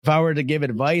If I were to give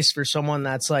advice for someone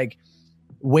that's like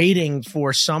waiting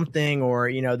for something, or,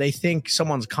 you know, they think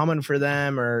someone's coming for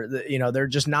them, or, you know, they're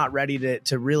just not ready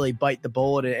to really bite the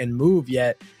bullet and move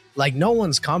yet. Like, no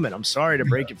one's coming. I'm sorry to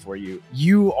break it for you.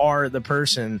 You are the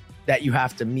person that you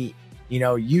have to meet. You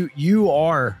know, you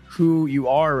are who you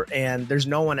are, and there's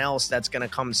no one else that's going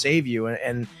to come save you.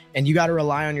 And you got to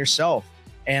rely on yourself.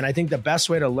 And I think the best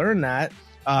way to learn that,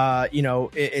 you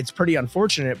know, it's pretty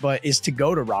unfortunate, but is to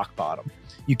go to rock bottom.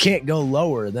 You can't go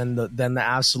lower than the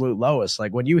absolute lowest.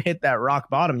 Like, when you hit that rock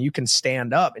bottom, you can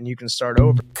stand up and you can start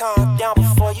over. Calm down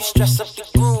before you stress up the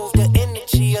groove. The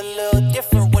energy a little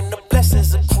different when the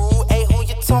blessings accrue. Hey, who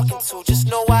you talking to? Just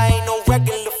know I ain't no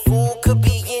regular fool. Could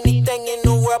be anything in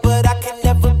the world, but I can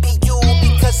never be you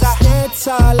because I stand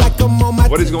tall like I'm on my.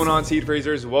 What is going on, seed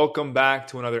phrasers? Welcome back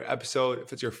to another episode.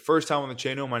 If it's your first time on the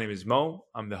channel, my name is Mo.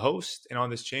 I'm the host, and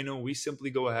on this channel, we simply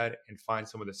go ahead and find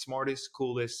some of the smartest,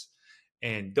 coolest,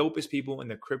 and dopest people in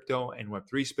the crypto and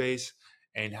Web3 space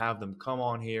and have them come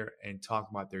on here and talk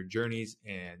about their journeys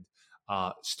and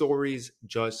stories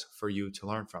just for you to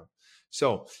learn from.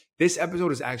 So this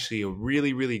episode is actually a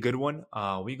really, really good one.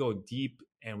 We go deep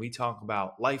and we talk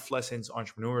about life lessons,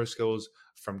 entrepreneurial skills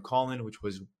from Colin, which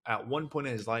was at one point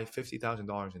in his life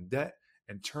 $50,000 in debt,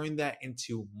 and turned that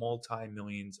into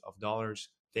multi-millions of dollars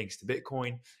thanks to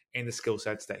Bitcoin and the skill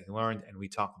sets that he learned, and we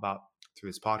talk about through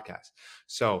this podcast.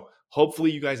 So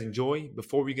hopefully you guys enjoy.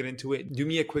 Before we get into it, do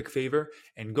me a quick favor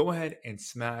and go ahead and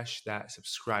smash that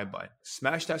subscribe button.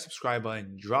 Smash that subscribe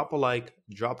button, drop a like,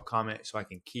 drop a comment so I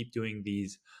can keep doing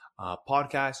these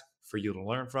podcasts for you to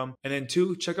learn from. And then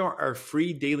 2, check out our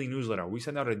free daily newsletter. We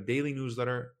send out a daily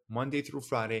newsletter Monday through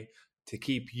Friday to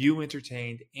keep you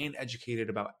entertained and educated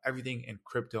about everything in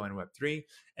crypto and Web3.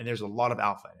 And there's a lot of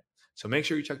alpha in it. So make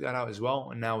sure you check that out as well.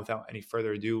 And now, without any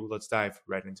further ado, let's dive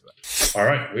right into it. All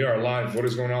right, we are live. What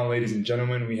is going on, ladies and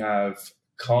gentlemen? We have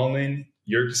Colin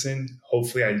Yurcisin.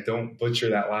 Hopefully I don't butcher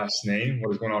that last name. What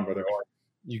is going on, brother?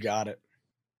 You got it.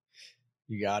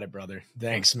 You got it, brother.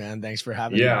 Thanks, man. Thanks for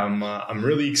having me. Yeah, I'm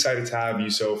really excited to have you.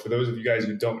 So for those of you guys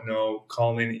who don't know,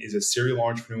 Colin is a serial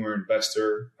entrepreneur,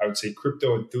 investor, I would say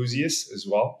crypto enthusiast as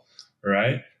well,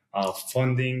 right?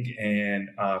 Funding and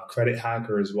credit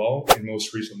hacker as well, and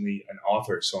most recently an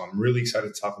author. So I'm really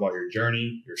excited to talk about your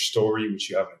journey, your story, which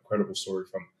you have an incredible story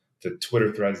from the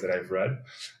Twitter threads that I've read,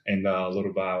 and a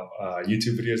little about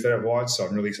YouTube videos that I've watched. So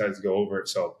I'm really excited to go over it.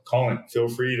 So Colin, feel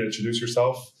free to introduce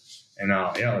yourself, and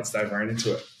yeah, let's dive right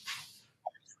into it.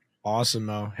 Awesome,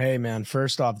 Mo. Hey, man.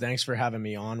 First off, thanks for having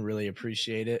me on. Really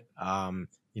appreciate it.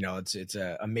 You know, it's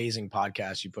an amazing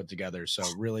podcast you put together. So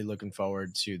really looking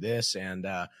forward to this and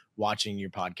watching your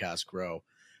podcast grow.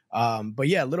 But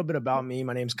yeah, a little bit about me.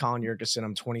 My name's Colin Yurcisin.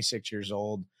 I'm 26 years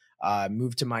old.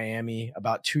 Moved to Miami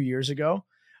about 2 years ago.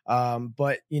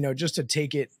 But, you know, just to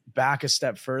take it back a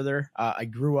step further, I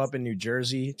grew up in New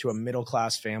Jersey to a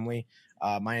middle-class family.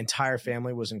 My entire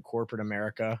family was in corporate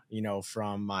America, you know,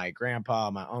 from my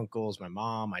grandpa, my uncles, my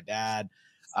mom, my dad.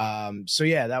 So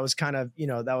yeah, that was kind of, you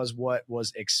know, that was what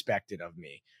was expected of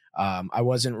me. I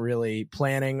wasn't really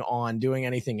planning on doing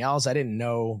anything else. I didn't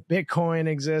know Bitcoin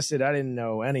existed. I didn't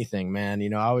know anything, man. You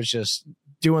know, I was just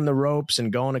doing the ropes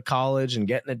and going to college and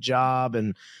getting a job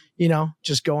and, you know,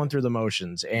 just going through the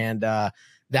motions. And,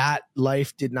 that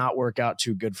life did not work out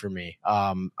too good for me.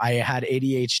 I had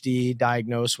ADHD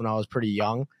diagnosed when I was pretty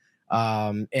young.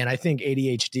 And I think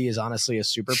ADHD is honestly a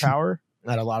superpower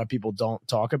that a lot of people don't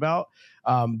talk about.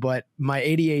 But my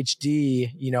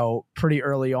ADHD, you know, pretty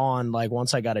early on, like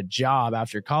once I got a job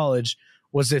after college,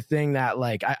 was the thing that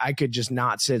like I could just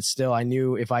not sit still. I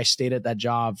knew if I stayed at that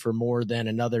job for more than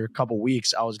another couple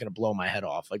weeks, I was going to blow my head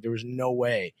off. Like there was no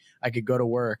way I could go to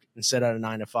work and sit at a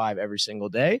 9 to 5 every single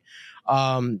day.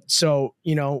 So,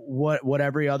 you know, what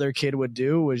every other kid would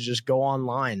do was just go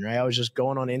online, right? I was just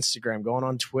going on Instagram, going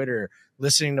on Twitter,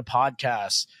 listening to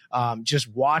podcasts, just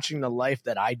watching the life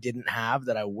that I didn't have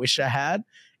that I wish I had.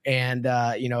 And,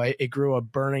 you know, it grew a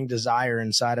burning desire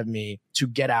inside of me to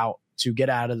get out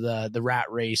of the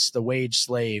rat race, the wage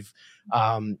slave,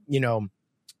 you know.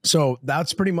 So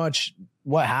that's pretty much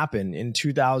what happened in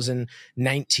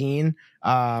 2019.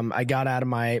 I got out of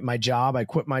my job. I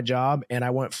quit my job and I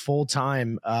went full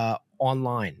time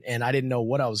online, and I didn't know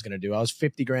what I was going to do. I was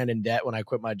 50 grand in debt when I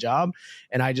quit my job,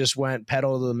 and I just went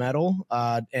pedal to the metal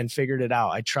and figured it out.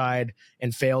 I tried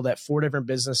and failed at 4 different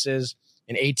businesses,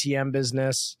 an ATM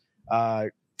business,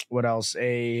 what else?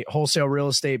 A wholesale real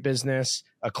estate business,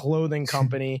 a clothing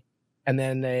company, and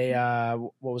then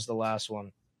what was the last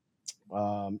one?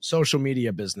 Social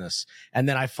media business. And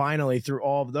then I finally, through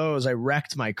all of those, I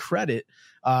wrecked my credit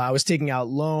I was taking out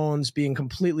loans, being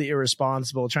completely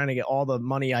irresponsible, trying to get all the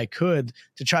money I could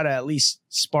to try to at least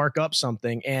spark up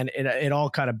something. And it all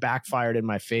kind of backfired in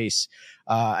my face.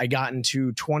 I got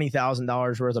into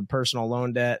 $20,000 worth of personal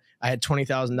loan debt. I had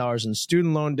 $20,000 in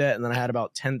student loan debt, and then I had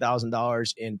about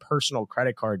 $10,000 in personal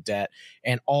credit card debt.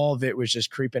 And all of it was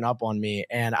just creeping up on me.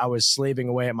 And I was slaving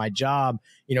away at my job,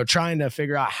 trying to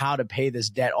figure out how to pay this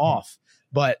debt off.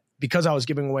 But because I was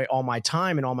giving away all my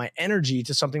time and all my energy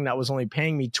to something that was only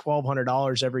paying me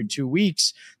 $1,200 every 2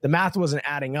 weeks, the math wasn't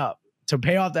adding up. To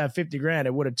pay off that 50 grand,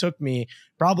 it would have took me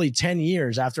probably 10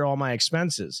 years after all my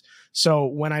expenses. So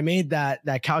when I made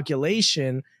that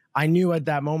calculation, I knew at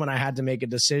that moment I had to make a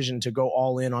decision to go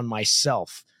all in on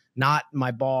myself, not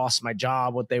my boss, my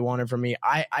job, what they wanted from me.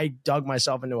 I dug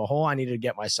myself into a hole. I needed to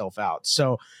get myself out.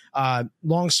 So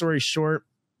long story short,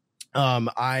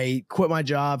 I quit my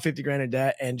job, 50 grand in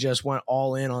debt, and just went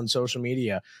all in on social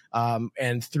media.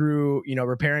 And through,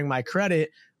 repairing my credit,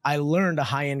 I learned a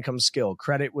high income skill.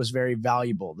 Credit was very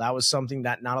valuable. That was something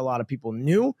that not a lot of people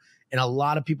knew and a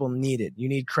lot of people needed. You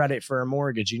need credit for a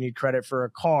mortgage. You need credit for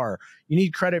a car. You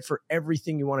need credit for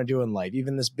everything you want to do in life.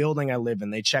 Even this building I live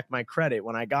in, they checked my credit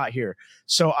when I got here.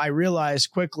 So I realized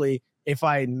quickly, if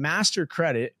I master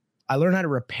credit, I learned how to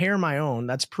repair my own.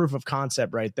 That's proof of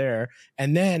concept right there.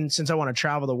 And then since I want to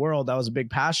travel the world, that was a big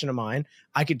passion of mine.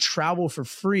 I could travel for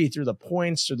free through the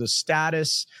points, through the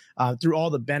status, through all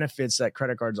the benefits that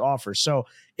credit cards offer. So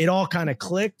it all kind of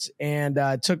clicked, and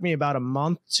it took me about a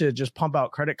month to just pump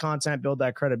out credit content, build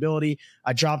that credibility.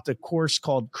 I dropped a course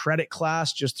called Credit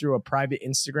Class just through a private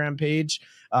Instagram page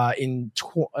in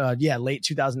late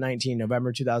 2019,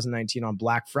 November 2019 on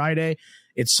Black Friday.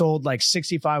 It sold like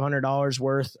 $6,500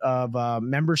 worth of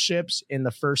memberships in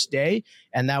the first day.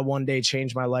 And that one day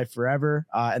changed my life forever.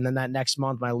 And then that next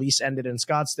month, my lease ended in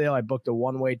Scottsdale. I booked a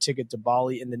one-way ticket to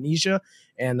Bali, Indonesia.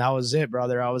 And that was it,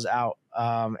 brother. I was out.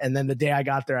 And then the day I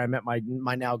got there, I met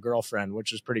my now girlfriend,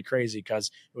 which was pretty crazy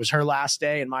because it was her last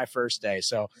day and my first day.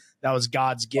 So that was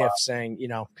God's gift saying,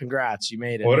 congrats, you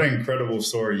made it. What an incredible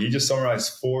story. You just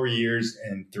summarized 4 years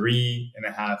in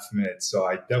 3.5 minutes. So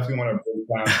I definitely want to break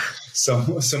down some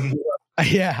more.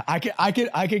 Yeah,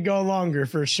 I could go longer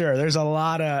for sure. There's a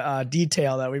lot of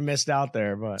detail that we missed out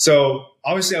there. But so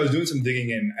obviously I was doing some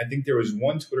digging, and I think there was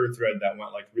one Twitter thread that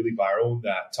went like really viral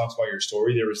that talks about your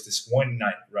story. There was this one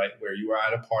night, right, where you were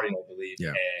at a party, I believe,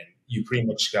 and you pretty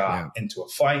much got into a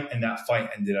fight, and that fight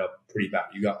ended up pretty bad.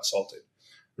 You got assaulted,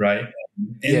 right?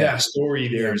 In that story,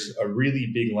 there's a really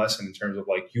big lesson in terms of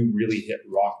like you really hit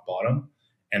rock bottom.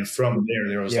 And from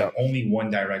there was like only one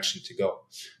direction to go.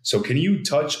 So can you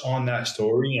touch on that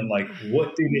story and like,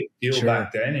 what did it feel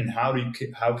back then? And how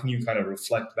can you kind of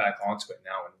reflect back onto it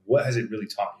now? And what has it really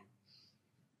taught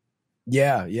you?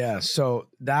 Yeah. So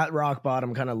that rock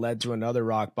bottom kind of led to another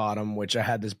rock bottom, which I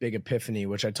had this big epiphany,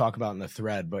 which I talk about in the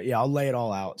thread, but I'll lay it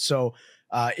all out. So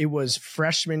it was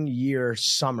freshman year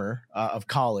summer of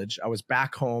college. I was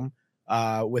back home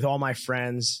with all my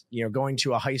friends, going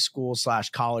to a high school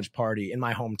 / college party in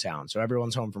my hometown. So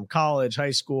everyone's home from college,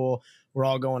 high school. We're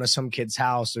all going to some kid's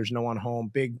house. There's no one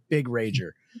home. Big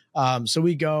rager. So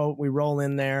we roll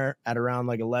in there at around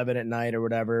like 11 at night or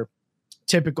whatever.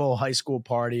 Typical high school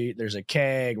party. There's a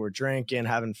keg. We're drinking,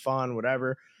 having fun,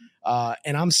 whatever.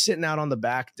 And I'm sitting out on the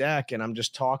back deck and I'm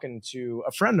just talking to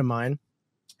a friend of mine.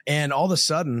 And all of a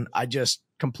sudden I just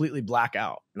completely black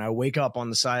out, and I wake up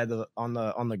on the side of on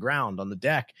the ground on the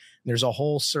deck. There's a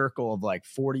whole circle of like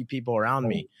 40 people around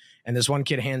me, and this one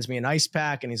kid hands me an ice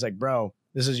pack, and he's like, "Bro,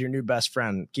 this is your new best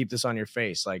friend. Keep this on your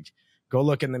face. Like, go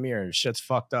look in the mirror. Shit's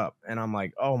fucked up." And I'm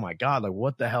like, "Oh my God, like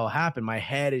what the hell happened?" My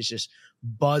head is just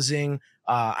buzzing.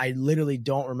 I literally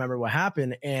don't remember what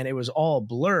happened, and it was all a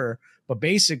blur. But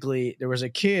basically, there was a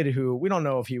kid who, we don't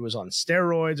know if he was on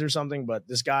steroids or something, but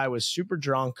this guy was super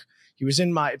drunk. He was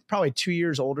probably 2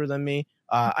 years older than me.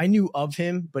 I knew of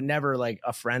him, but never like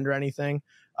a friend or anything.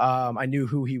 I knew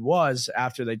who he was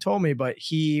after they told me, but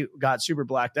he got super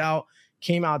blacked out,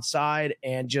 came outside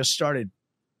and just started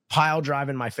pile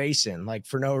driving my face in, like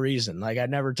for no reason. Like I'd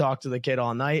never talked to the kid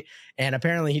all night. And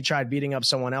apparently he tried beating up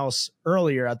someone else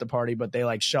earlier at the party, but they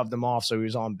like shoved him off. So he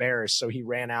was all embarrassed. So he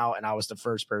ran out, and I was the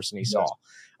first person he saw.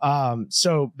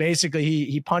 So basically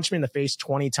he punched me in the face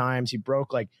 20 times. He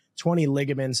broke like 20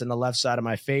 ligaments in the left side of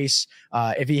my face.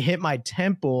 If he hit my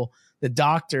temple, the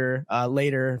doctor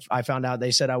later, I found out,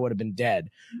 they said I would have been dead.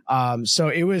 So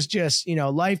it was just,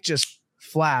 life just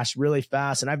flashed really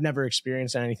fast, and I've never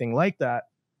experienced anything like that.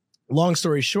 Long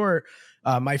story short,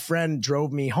 my friend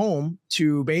drove me home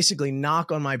to basically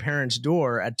knock on my parents'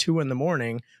 door at 2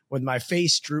 a.m. with my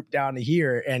face drooped down to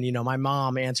here. And, my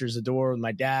mom answers the door with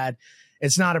my dad.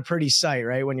 it's not a pretty sight,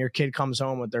 right? When your kid comes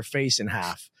home with their face in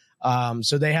half.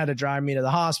 So they had to drive me to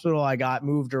the hospital. I got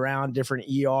moved around different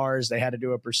ERs. They had to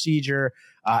do a procedure.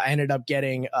 I ended up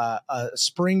getting a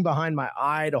spring behind my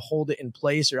eye to hold it in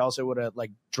place, or else it would have like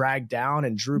dragged down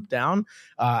and drooped down.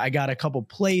 I got a couple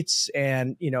plates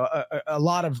and, you know, a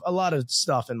lot of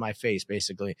stuff in my face,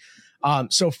 basically.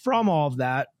 So from all of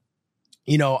that,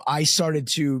 you know, I started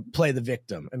to play the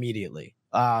victim immediately.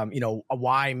 You know,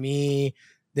 why me?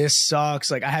 This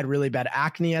sucks. Like, I had really bad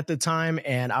acne at the time,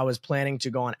 and I was planning to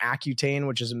go on Accutane,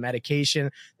 which is a medication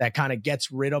that kind of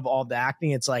gets rid of all the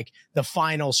acne. It's like the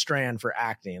final strand for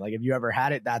acne. Like, if you ever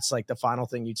had it, that's like the final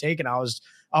thing you take. And I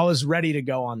was ready to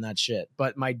go on that shit.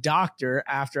 But my doctor,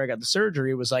 after I got the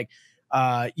surgery, was like,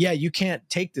 yeah, you can't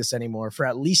take this anymore for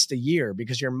at least a year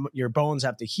because your bones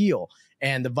have to heal,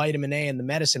 and the vitamin A and the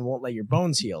medicine won't let your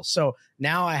bones heal. So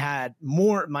now I had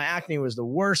my acne was the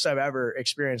worst I've ever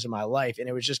experienced in my life. And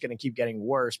it was just going to keep getting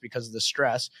worse because of the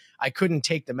stress. I couldn't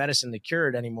take the medicine to cure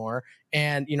it anymore.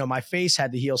 And, you know, my face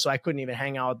had to heal. So I couldn't even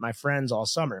hang out with my friends all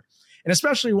summer. And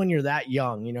especially when you're that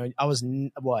young, you know, I was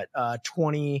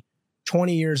 20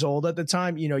 years old at the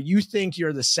time. You know, you think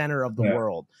you're the center of the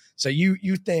world. So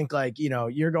you think like, you know,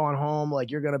 you're going home, like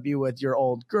you're going to be with your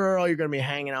old girl. You're going to be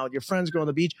hanging out with your friends, going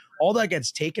to the beach. All that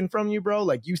gets taken from you, bro.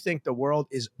 Like, you think the world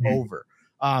is over.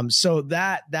 So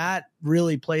that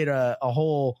really played a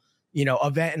whole, you know,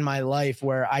 event in my life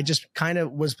where I just kind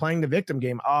of was playing the victim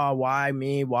game. Oh, why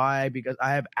me? Why? Because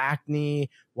I have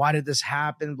acne. Why did this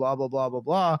happen? Blah, blah, blah, blah,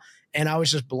 blah. And I was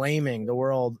just blaming the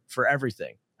world for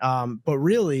everything. But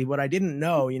really what I didn't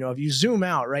know, you know, if you zoom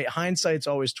out, right, hindsight's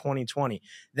always 20/20.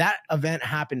 That event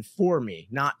happened for me,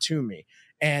 not to me.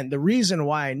 And the reason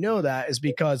why I know that is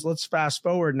because let's fast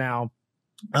forward now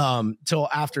till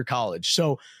after college.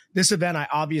 So this event, I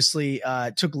obviously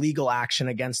took legal action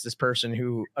against this person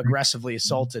who aggressively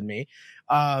assaulted me.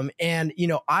 And, you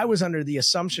know, I was under the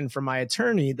assumption from my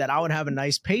attorney that I would have a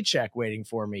nice paycheck waiting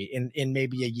for me in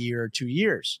maybe a year or 2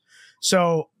 years.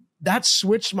 So that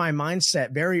switched my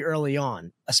mindset very early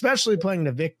on, especially playing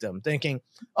the victim, thinking,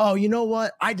 oh, you know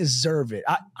what? I deserve it.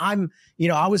 I'm, you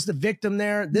know, I was the victim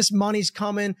there. This money's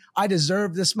coming. I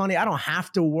deserve this money. I don't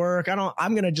have to work.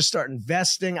 I'm going to just start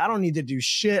investing. I don't need to do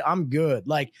shit. I'm good.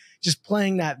 Like, just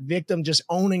playing that victim, just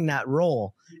owning that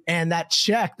role. And that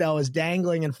check that was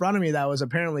dangling in front of me that was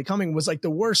apparently coming was like the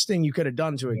worst thing you could have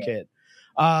done to a kid.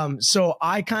 So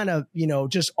I kind of, you know,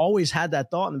 just always had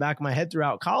that thought in the back of my head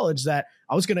throughout college that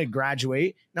I was going to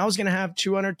graduate and I was going to have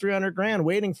 200, 300 grand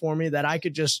waiting for me that I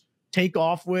could just take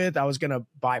off with. I was going to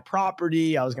buy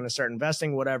property. I was going to start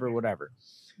investing, whatever.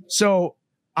 So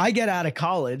I get out of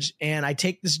college and I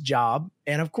take this job.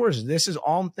 And of course, this is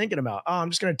all I'm thinking about. Oh,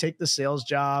 I'm just going to take the sales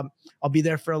job. I'll be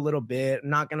there for a little bit. I'm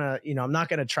not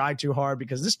going to try too hard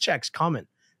because this check's coming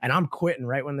and I'm quitting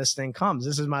right when this thing comes.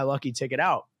 This is my lucky ticket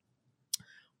out.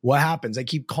 What happens? I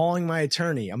keep calling my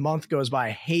attorney. A month goes by.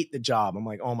 I hate the job. I'm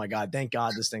like, oh my God, thank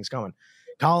God this thing's coming.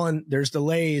 Colin, there's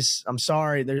delays. I'm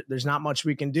sorry. There's not much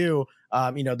we can do.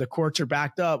 You know, the courts are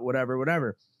backed up,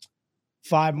 whatever.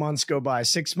 5 months go by,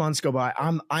 6 months go by.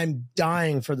 I'm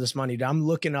dying for this money. I'm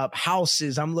looking up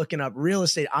houses. I'm looking up real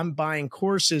estate. I'm buying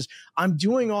courses. I'm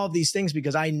doing all of these things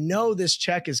because I know this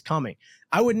check is coming.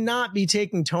 I would not be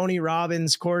taking Tony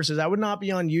Robbins courses. I would not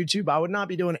be on YouTube. I would not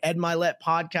be doing Ed Milet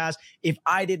podcast if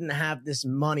I didn't have this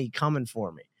money coming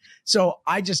for me. So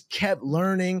I just kept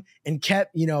learning and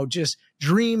kept, you know, just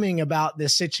dreaming about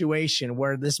this situation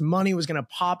where this money was going to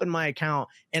pop in my account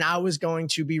and I was going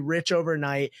to be rich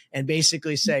overnight and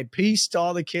basically say peace to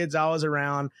all the kids I was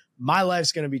around. My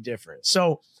life's going to be different.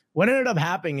 So what ended up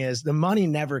happening is the money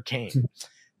never came.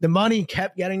 The money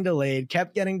kept getting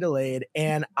delayed,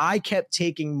 and I kept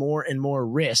taking more and more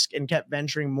risk and kept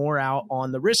venturing more out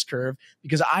on the risk curve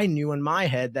because I knew in my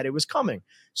head that it was coming.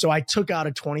 So I took out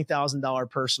a $20,000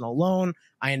 personal loan.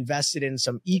 I invested in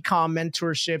some e-com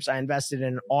mentorships. I invested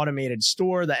in an automated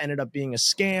store that ended up being a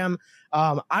scam.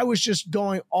 I was just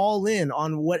going all in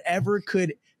on whatever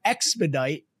could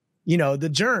expedite, you know, the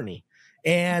journey.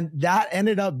 And that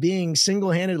ended up being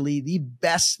single-handedly the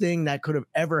best thing that could have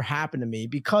ever happened to me,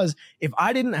 because if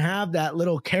I didn't have that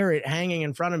little carrot hanging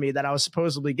in front of me that I was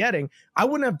supposedly getting, I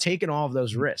wouldn't have taken all of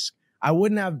those risks. I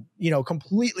wouldn't have, you know,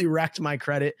 completely wrecked my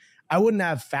credit. I wouldn't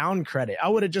have found credit. I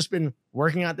would have just been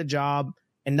working at the job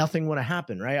and nothing would have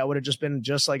happened, right? I would have just been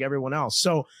just like everyone else.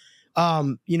 So,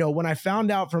 you know, when I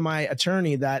found out from my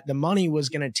attorney that the money was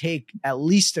going to take at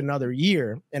least another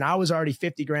year and I was already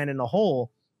 50 grand in the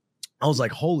hole, I was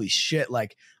like, holy shit,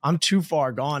 like I'm too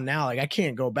far gone now. Like I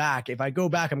can't go back. If I go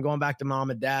back, I'm going back to mom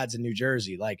and dad's in New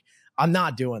Jersey. Like I'm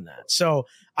not doing that. So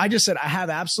I just said, I have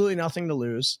absolutely nothing to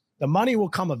lose. the money will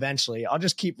come eventually. I'll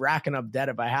just keep racking up debt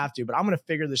if I have to, but I'm going to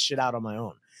figure this shit out on my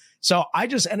own. So I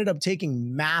just ended up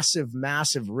taking massive,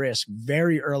 massive risk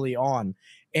very early on.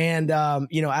 And,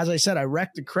 as I said, I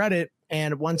wrecked the credit.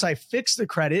 And once I fixed the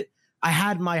credit, I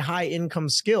had my high income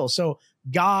skill. So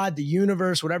God, the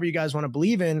universe, whatever you guys want to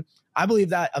believe in, I believe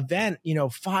that event,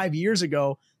 5 years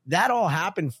ago, that all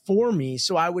happened for me.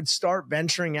 So I would start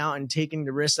venturing out and taking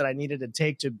the risks that I needed to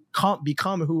take to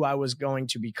become who I was going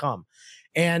to become.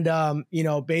 And,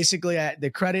 basically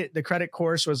the credit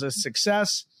course was a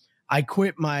success. I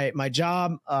quit my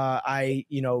job. I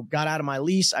got out of my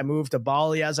lease. I moved to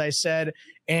Bali, as I said,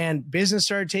 and business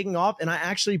started taking off. And I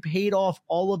actually paid off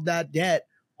all of that debt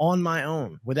on my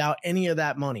own without any of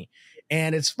that money.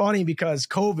 And it's funny because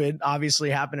COVID obviously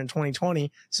happened in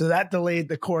 2020. So that delayed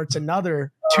the courts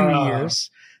another 2 years.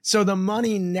 So the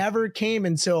money never came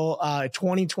until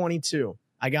 2022.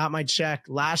 I got my check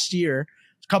last year,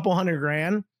 a couple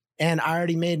 $100,000, and I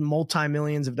already made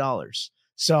multi-millions of dollars.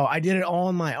 So I did it all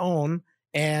on my own.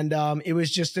 And it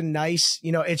was just a nice,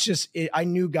 I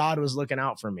knew God was looking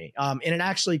out for me. And it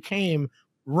actually came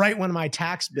right when my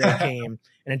tax bill came.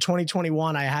 And in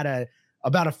 2021, I had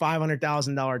about a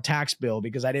 $500,000 tax bill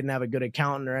because I didn't have a good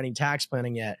accountant or any tax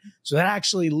planning yet. So that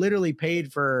actually literally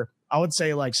paid for, I would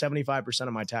say, like 75%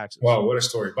 of my taxes. Wow, what a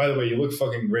story. By the way, you look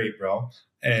fucking great, bro.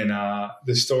 And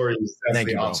the story is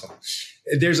definitely awesome.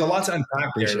 There's a lot to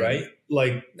unpack there, right?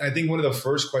 Like, I think one of the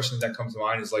first questions that comes to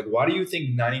mind is like, why do you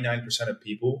think 99% of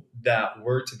people that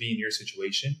were to be in your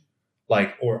situation,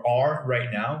 like, or are right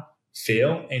now,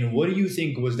 fail? And what do you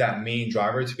think was that main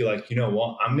driver to be like, you know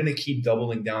what, I'm going to keep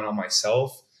doubling down on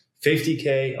myself,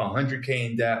 50K,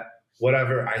 100K in debt,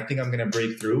 whatever. I think I'm going to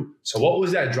break through. So what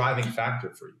was that driving factor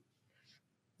for you?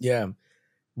 Yeah.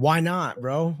 Why not,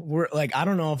 bro? We're like, I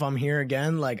don't know if I'm here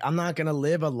again. Like, I'm not going to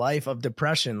live a life of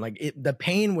depression. Like the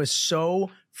pain was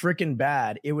so freaking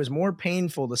bad. It was more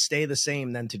painful to stay the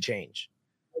same than to change.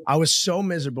 I was so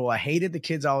miserable. I hated the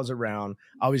kids I was around.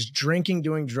 I was drinking,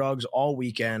 doing drugs all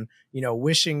weekend,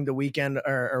 wishing the weekend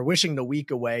or wishing the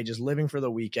week away, just living for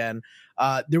the weekend.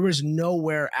 There was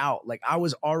nowhere out. Like, I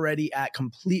was already at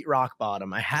complete rock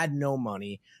bottom. I had no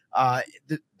money.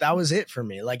 That was it for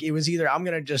me. Like, it was either I'm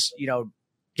going to just,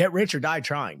 get rich or die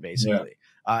trying, basically.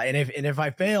 Yeah. And if I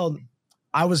failed,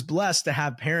 I was blessed to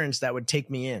have parents that would take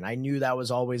me in. I knew that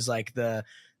was always like the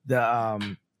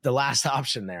last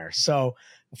option there. So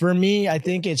for me, I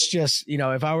think it's just,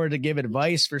 if I were to give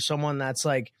advice for someone that's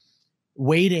like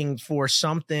waiting for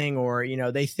something, or,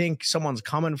 they think someone's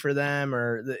coming for them,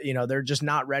 or, they're just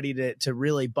not ready to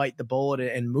really bite the bullet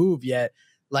and move yet.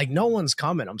 Like, no one's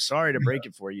coming. I'm sorry to break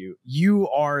it for you. You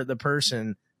are the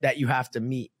person that you have to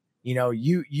meet.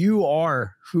 You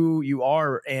are who you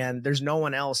are, and there's no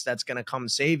one else that's going to come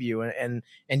save you. And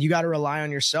you got to rely on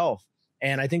yourself.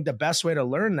 And I think the best way to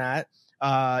learn that,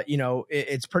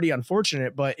 it's pretty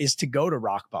unfortunate, but is to go to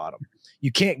rock bottom.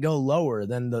 You can't go lower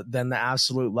than the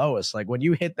absolute lowest. Like, when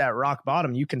you hit that rock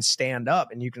bottom, you can stand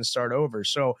up and you can start over.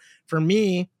 So for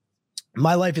me,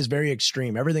 my life is very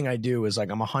extreme. Everything I do is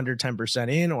like, I'm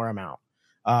 110% in or I'm out.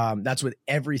 That's with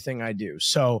everything I do.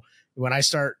 So when I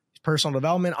start personal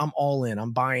development, I'm all in.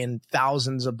 I'm buying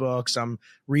thousands of books. I'm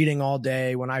reading all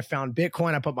day. When I found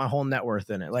Bitcoin, I put my whole net worth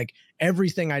in it. Like,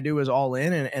 everything I do is all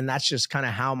in. And that's just kind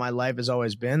of how my life has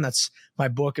always been. That's my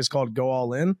book is called Go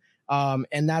All In.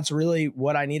 And that's really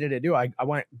what I needed to do. I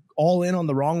went all in on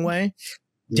the wrong way.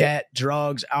 Debt,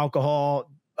 drugs,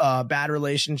 alcohol, bad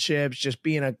relationships, just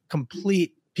being a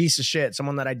complete piece of shit,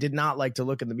 someone that I did not like to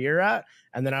look in the mirror at.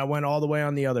 And then I went all the way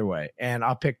on the other way, and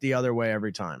I'll pick the other way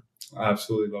every time. I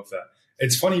absolutely love that.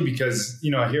 It's funny because,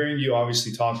 hearing you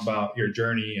obviously talk about your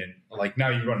journey, and like, now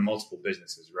you run multiple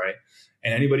businesses, right?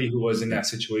 And anybody who was in that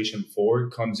situation before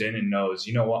comes in and knows,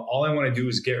 you know what, all I want to do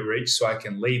is get rich so I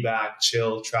can lay back,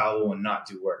 chill, travel, and not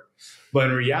do work. But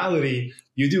in reality,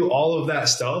 you do all of that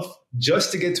stuff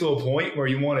just to get to a point where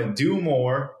you want to do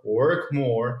more, work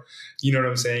more, you know what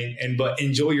I'm saying? But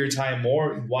enjoy your time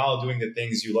more while doing the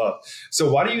things you love.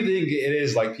 So why do you think it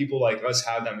is like people like us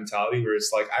have that mentality where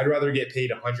it's like, I'd rather get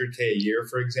paid 100K a year,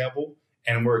 for example,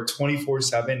 and work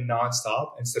 24/7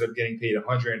 nonstop instead of getting paid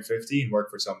 150 and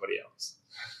work for somebody else?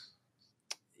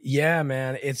 Yeah,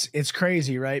 man, it's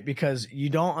crazy, right? Because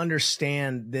you don't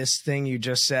understand this thing you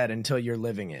just said until you're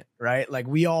living it, right? Like,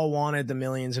 we all wanted the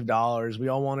millions of dollars. We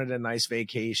all wanted the nice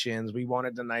vacations. We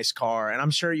wanted the nice car. And I'm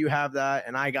sure you have that,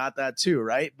 and I got that too,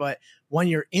 right? But when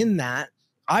you're in that,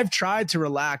 I've tried to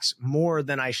relax more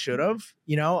than I should have.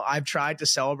 I've tried to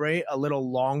celebrate a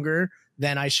little longer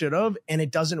than I should have, and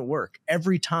it doesn't work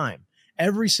every time.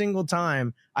 every single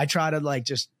time I try to like,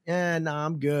 just,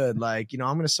 I'm good. Like, I'm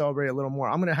going to celebrate a little more.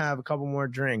 I'm going to have a couple more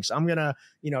drinks. I'm going to,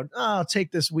 I'll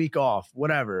take this week off,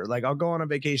 whatever. Like I'll go on a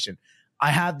vacation.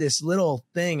 I have this little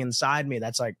thing inside me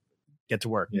that's like, get to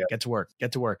work, get to work,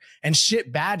 get to work. And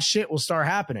bad shit will start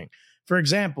happening. For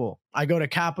example, I go to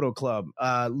Capital Club,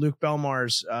 Luke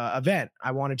Belmar's event.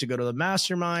 I wanted to go to the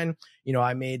mastermind.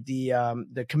 I made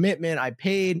the commitment. I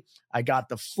paid. I got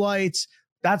the flights.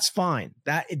 That's fine.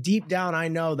 That deep down, I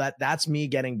know that that's me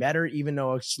getting better, even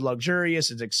though it's luxurious,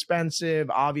 it's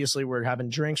expensive. Obviously, we're having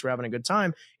drinks, we're having a good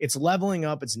time. It's leveling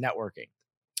up. It's networking.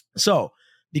 So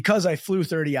because I flew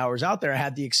 30 hours out there, I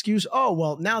had the excuse, oh,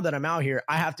 well, now that I'm out here,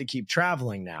 I have to keep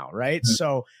traveling now, right? Mm-hmm.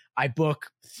 So I book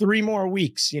 3 more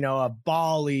weeks,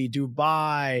 Bali,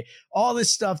 Dubai, all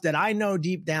this stuff that I know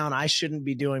deep down I shouldn't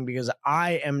be doing because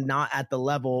I am not at the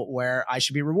level where I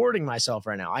should be rewarding myself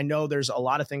right now. I know there's a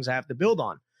lot of things I have to build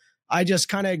on. I just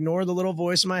kind of ignore the little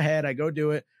voice in my head. I go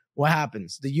do it. What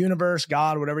happens? The universe,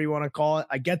 God, whatever you want to call it.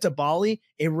 I get to Bali.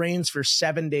 It rains for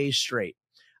 7 days straight.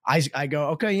 I go,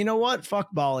 okay, you know what? Fuck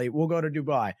Bali. We'll go to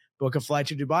Dubai. Book a flight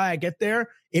to Dubai. I get there.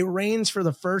 It rains for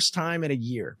the first time in a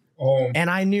year. Oh. And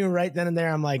I knew right then and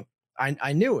there, I'm like,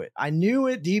 I knew it. I knew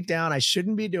it deep down. I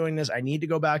shouldn't be doing this. I need to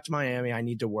go back to Miami. I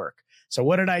need to work. So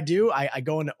what did I do? I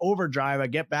go into overdrive. I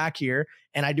get back here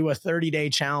and I do a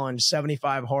 30-day challenge,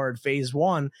 75 hard phase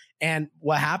 1. And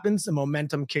what happens? The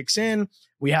momentum kicks in.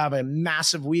 We have a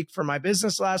massive week for my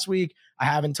business last week. I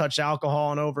haven't touched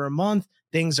alcohol in over a month.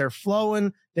 Things are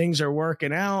flowing. Things are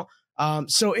working out.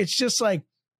 So it's just like,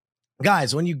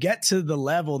 guys, when you get to the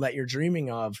level that you're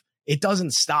dreaming of, it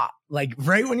doesn't stop. Like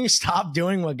right when you stop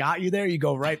doing what got you there, you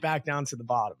go right back down to the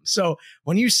bottom. So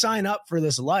when you sign up for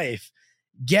this life,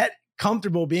 get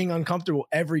comfortable being uncomfortable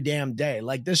every damn day.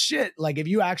 Like this shit, like if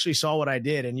you actually saw what I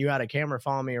did and you had a camera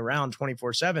follow me around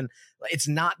 24/7, it's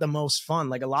not the most fun.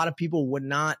 Like a lot of people would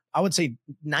not, I would say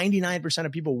 99%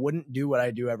 of people wouldn't do what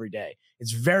I do every day.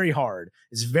 It's very hard.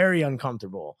 It's very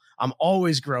uncomfortable. I'm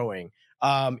always growing.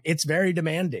 It's very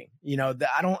demanding,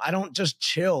 I don't just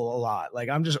chill a lot. Like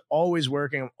I'm just always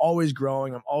working. I'm always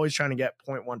growing. I'm always trying to get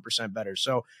 0.1% better.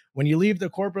 So when you leave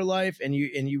the corporate life and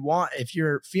you want, if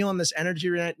you're feeling this energy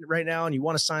right now and you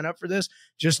want to sign up for this,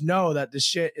 just know that this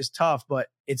shit is tough, but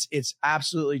it's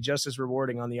absolutely just as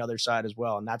rewarding on the other side as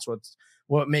well. And that's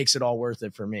what makes it all worth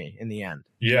it for me in the end.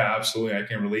 Yeah, absolutely. I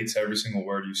can relate to every single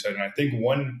word you said. And I think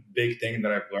one big thing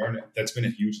that I've learned that's been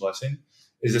a huge lesson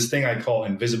is this thing I call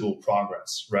invisible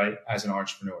progress, right? As an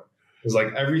entrepreneur. It's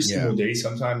like every single day,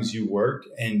 sometimes you work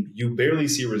and you barely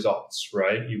see results,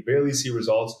 right? You barely see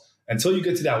results until you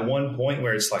get to that one point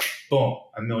where it's like, boom,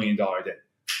 $1 million a day,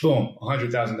 boom,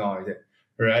 $100,000 a day,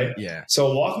 right? Yeah.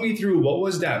 So walk me through, what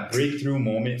was that breakthrough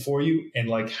moment for you? And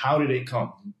like, how did it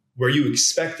come? Were you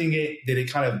expecting it? Did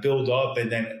it kind of build up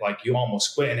and then like you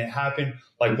almost quit and it happened?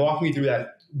 Like walk me through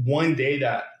that one day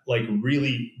that like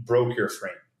really broke your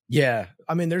frame. Yeah.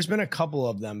 I mean, there's been a couple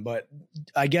of them, but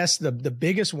I guess the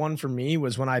biggest one for me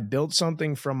was when I built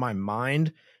something from my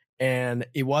mind and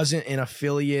it wasn't an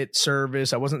affiliate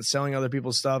service. I wasn't selling other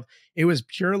people's stuff. It was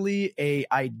purely a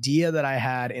idea that I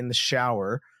had in the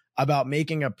shower about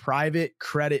making a private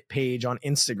credit page on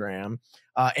Instagram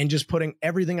and just putting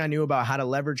everything I knew about how to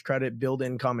leverage credit, build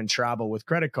income, and travel with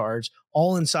credit cards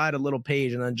all inside a little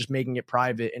page and then just making it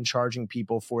private and charging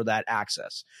people for that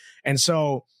access. And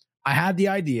so I had the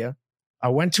idea. I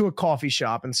went to a coffee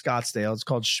shop in Scottsdale. It's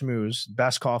called Schmooze,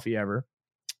 best coffee ever.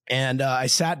 And I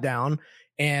sat down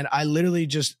and I literally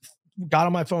just got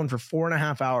on my phone for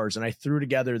 4.5 hours and I threw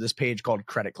together this page called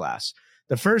Credit Class.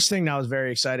 The first thing that was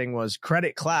very exciting was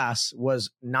Credit Class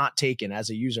was not taken as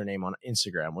a username on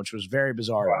Instagram, which was very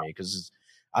bizarre to me because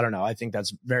I don't know. I think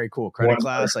that's very cool. Credit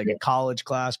Class, like a college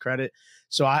class credit.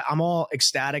 So I'm all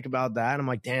ecstatic about that. I'm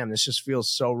like, damn, this just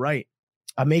feels so right.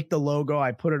 I make the logo,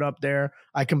 I put it up there.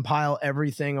 I compile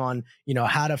everything on,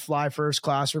 how to fly first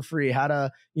class for free, how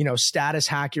to, status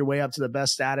hack your way up to the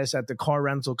best status at the car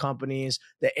rental companies,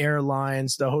 the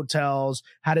airlines, the hotels,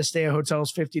 how to stay at hotels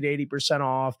 50 to 80%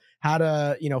 off, how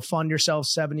to, fund yourself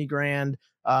 70 grand,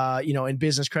 in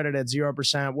business credit at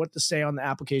 0%, what to say on the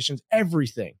applications,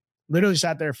 everything. Literally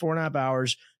sat there 4.5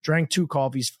 hours, drank 2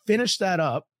 coffees, finished that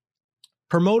up,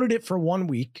 promoted it for 1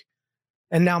 week.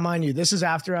 And now, mind you, this is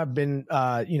after I've been,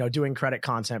 doing credit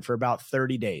content for about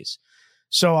 30 days.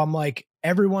 So I'm like,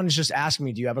 everyone's just asking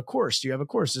me, do you have a course? Do you have a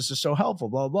course? This is so helpful,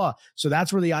 blah, blah, blah. So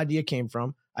that's where the idea came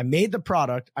from. I made the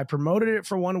product. I promoted it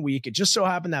for 1 week. It just so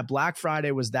happened that Black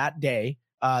Friday was that day,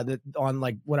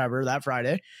 that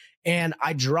Friday. And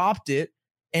I dropped it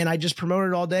and I just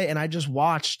promoted it all day. And I just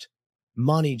watched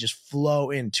money just flow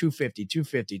in 250,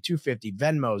 250,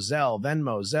 Venmo,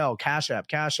 Zelle, Cash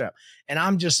App. And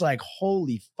I'm just like,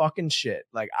 holy fucking shit.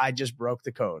 Like I just broke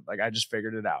the code. Like I just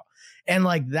figured it out. And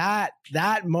like that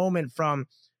moment from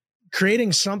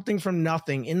creating something from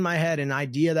nothing in my head, an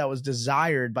idea that was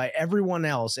desired by everyone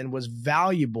else and was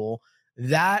valuable,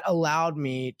 that allowed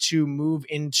me to move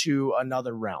into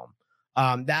another realm.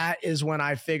 That is when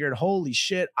I figured, holy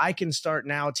shit, I can start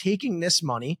now taking this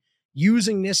money,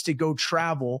 using this to go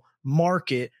travel,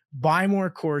 market, buy more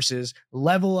courses,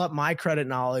 level up my credit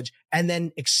knowledge, and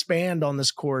then expand on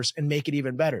this course and make it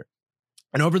even better.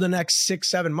 And over the next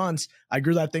 6-7 months, I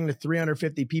grew that thing to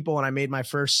 350 people, and I made my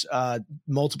first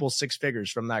multiple six figures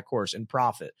from that course in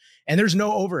profit. And there's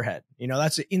no overhead. You know,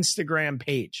 that's an Instagram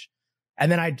page.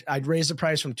 And then I'd raise the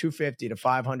price from $250 to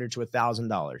 $500 to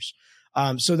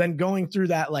 $1,000. So then going through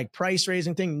that like price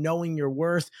raising thing, knowing your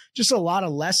worth, just a lot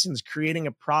of lessons, creating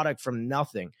a product from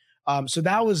nothing. So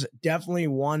that was definitely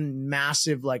one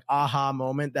massive like aha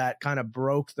moment that kind of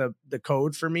broke the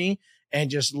code for me and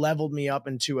just leveled me up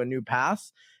into a new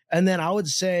path. And then I would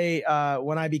say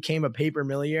when I became a paper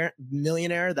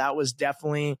millionaire, that was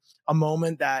definitely a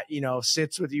moment that, you know,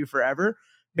 sits with you forever.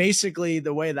 Basically,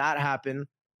 the way that happened,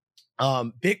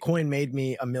 Bitcoin made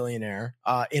me a millionaire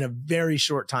in a very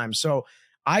short time. So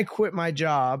I quit my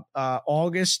job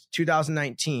August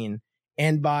 2019.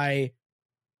 And by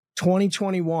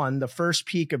 2021, the first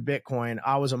peak of Bitcoin,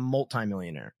 I was a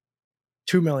multimillionaire,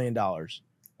 $2 million.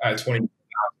 At 20, right?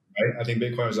 I think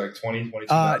Bitcoin was like 20.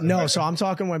 No, so I'm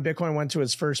talking when Bitcoin went to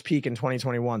its first peak in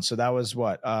 2021. So that was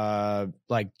what,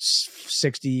 like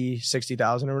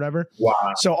 60,000 or whatever. Wow.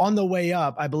 So on the way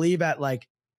up, I believe at like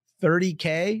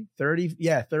 32K,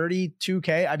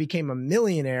 I became a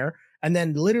millionaire. And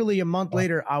then literally a month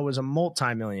later, I was a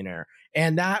multimillionaire.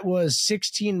 And that was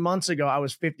 16 months ago. I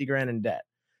was 50 grand in debt.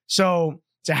 So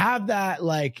to have that,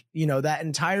 like, you know, that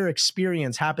entire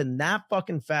experience happen that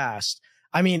fucking fast,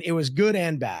 I mean, it was good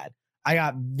and bad. I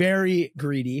got very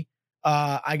greedy.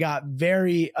 I got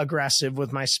very aggressive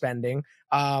with my spending.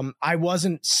 I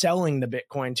wasn't selling the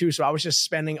Bitcoin too. So I was just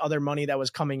spending other money that was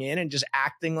coming in and just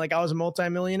acting like I was a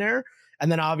multimillionaire.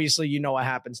 And then obviously, you know what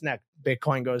happens next.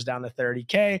 Bitcoin goes down to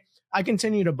 30K. I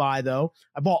continue to buy though.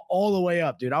 I bought all the way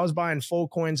up, dude. I was buying full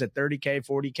coins at 30K,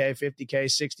 40K, 50K,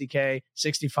 60K,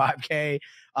 65K.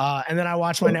 And then I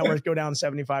watched my net worth go down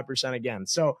 75% again.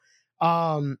 So,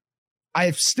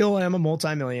 I still am a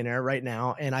multimillionaire right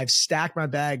now, and I've stacked my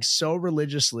bag so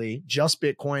religiously, just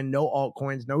Bitcoin, no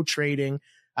altcoins, no trading.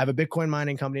 I have a Bitcoin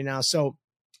mining company now. So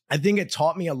I think it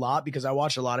taught me a lot because I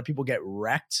watched a lot of people get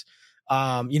wrecked,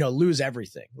 you know, lose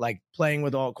everything, like playing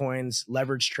with altcoins,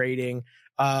 leverage trading.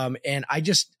 And I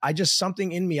just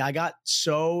something in me, I got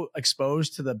so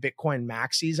exposed to the Bitcoin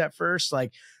maxis at first,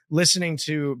 like listening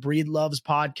to Breedlove's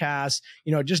podcast,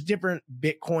 you know, just different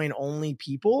Bitcoin only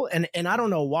people. And I don't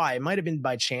know why. It might've been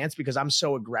by chance because I'm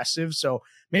so aggressive. So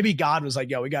maybe God was like,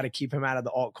 yo, we got to keep him out of the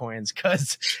altcoins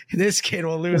because this kid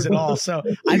will lose it all. So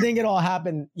I think it all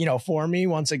happened, you know, for me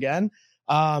once again.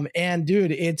 And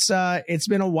dude, it's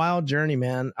been a wild journey,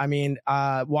 man. I mean,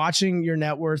 watching your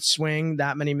net worth swing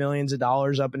that many millions of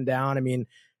dollars up and down. I mean,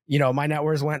 you know, my net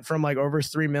worth went from like over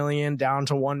 3 million down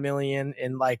to 1 million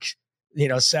in like, you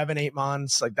know, 7-8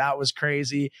 months. Like that was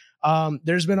crazy.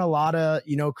 There's been a lot of,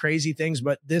 you know, crazy things,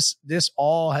 but this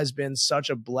all has been such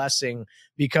a blessing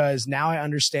because now I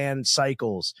understand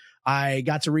cycles. I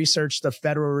got to research the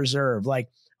Federal Reserve. Like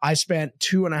I spent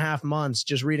 2.5 months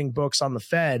just reading books on the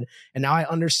Fed, and now I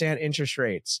understand interest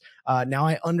rates. Now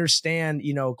I understand,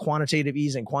 you know, quantitative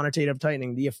easing, quantitative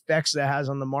tightening, the effects that has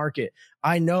on the market.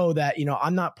 I know that, you know,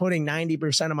 I'm not putting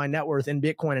 90% of my net worth in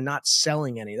Bitcoin and not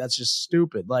selling any. That's just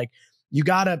stupid. Like, you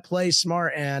got to play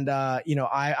smart. And, you know,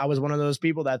 I was one of those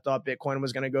people that thought Bitcoin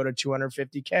was going to go to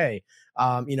 250K.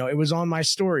 You know, it was on my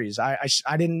stories. I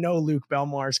didn't know Luke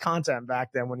Belmar's content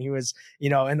back then when he was, you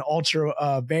know, an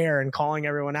ultra bear and calling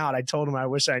everyone out. I told him I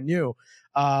wish I knew.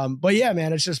 But yeah,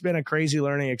 man, it's just been a crazy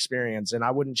learning experience and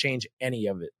I wouldn't change any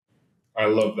of it. I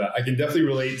love that. I can definitely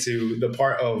relate to the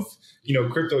part of, you know,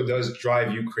 crypto does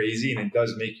drive you crazy and it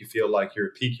does make you feel like you're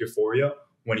at peak euphoria.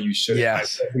 When you should.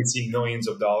 Yes. I've definitely seen millions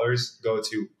of dollars go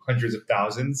to hundreds of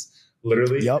thousands,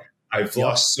 literally. Yep. I've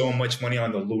lost so much money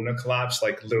on the Luna collapse,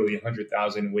 like literally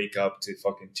 100,000 wake up to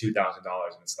fucking $2,000.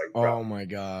 And it's like, bro. Oh my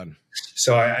God.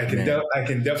 So I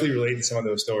can definitely relate to some of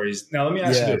those stories. Now, let me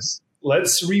ask you this.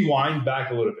 Let's rewind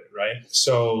back a little bit, right?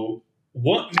 So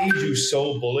what made you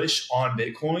so bullish on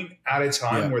Bitcoin at a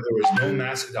time where there was no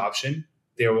mass adoption?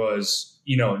 There was,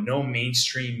 you know, no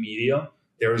mainstream media.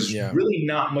 There was really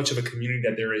not much of a community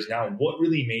that there is now. What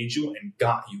really made you and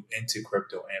got you into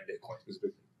crypto and Bitcoin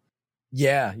specifically?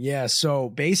 Yeah. Yeah. So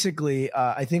basically,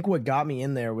 I think what got me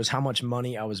in there was how much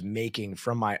money I was making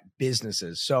from my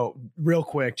businesses. So real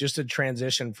quick, just to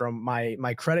transition from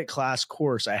my credit class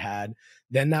course I had,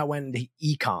 then that went into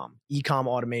ecom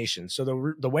automation.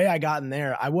 So the way I got in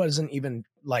there, I wasn't even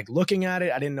like looking at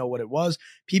it. I didn't know what it was.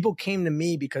 People came to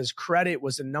me because credit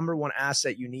was the number one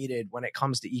asset you needed when it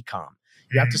comes to ecom.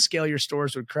 You have to scale your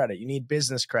stores with credit. You need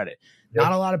business credit. Yep.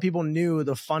 Not a lot of people knew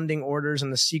the funding orders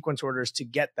and the sequence orders to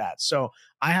get that. So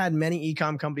I had many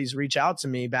ecom companies reach out to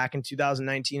me back in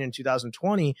 2019 and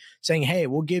 2020 saying, hey,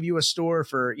 we'll give you a store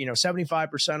for,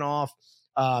 75% off.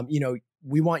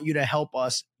 We want you to help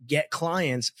us get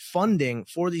clients funding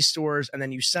for these stores. And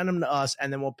then you send them to us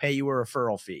and then we'll pay you a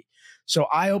referral fee. So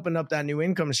I opened up that new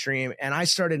income stream and I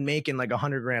started making like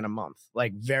 $100,000 a month,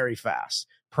 like very fast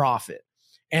profit.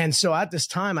 And so at this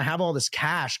time, I have all this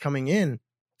cash coming in.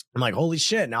 I'm like, holy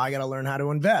shit, now I got to learn how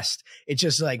to invest. It's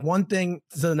just like one thing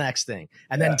to the next thing.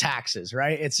 And then taxes,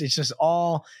 right? It's just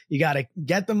all, you got to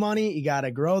get the money, you got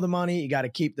to grow the money, you got to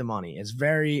keep the money. It's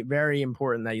very, very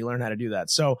important that you learn how to do that.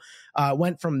 So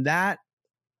went from that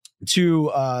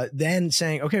to then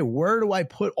saying, okay, where do I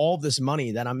put all this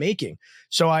money that I'm making?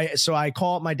 So I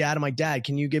call up my dad and my dad,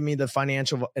 can you give me the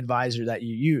financial advisor that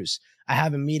you use? I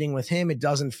have a meeting with him. It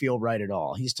doesn't feel right at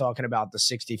all. He's talking about the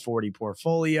 60-40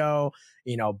 portfolio,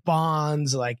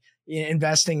 bonds, like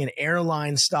investing in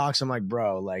airline stocks. I'm like,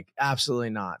 bro, like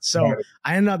absolutely not. So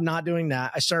I ended up not doing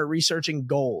that. I started researching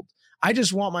gold. I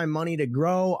just want my money to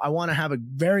grow. I want to have a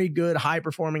very good, high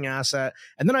performing asset.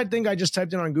 And then I think I just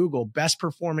typed in on Google, best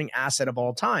performing asset of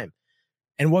all time.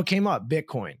 And what came up?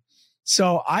 Bitcoin.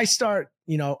 So I start,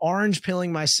 orange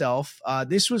pilling myself.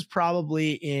 This was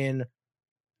probably in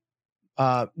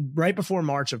right before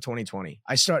March of 2020.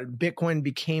 Bitcoin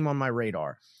became on my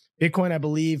radar. Bitcoin, I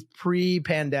believe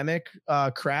pre-pandemic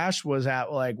crash was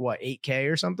at like what,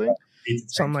 8K or something,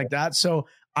 something like that. So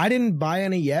I didn't buy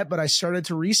any yet, but I started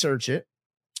to research it.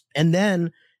 And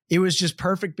then it was just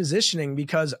perfect positioning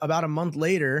because about a month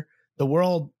later, the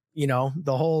world, the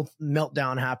whole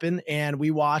meltdown happened and we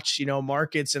watched,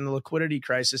 markets and the liquidity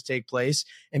crisis take place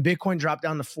and Bitcoin dropped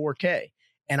down to 4K.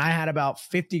 And I had about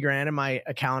 50 grand in my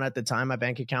account at the time, my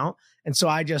bank account. And so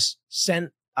I just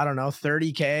sent, I don't know,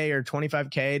 30K or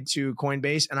 25K to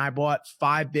Coinbase and I bought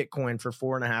 5 Bitcoin for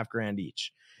 4.5 grand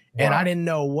each. Wow. And I didn't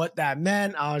know what that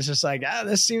meant. I was just like,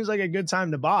 this seems like a good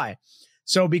time to buy.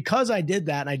 So because I did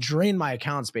that and I drained my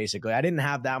accounts, basically, I didn't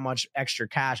have that much extra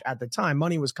cash at the time.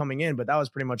 Money was coming in, but that was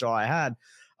pretty much all I had.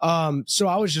 So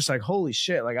I was just like, holy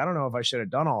shit. Like, I don't know if I should have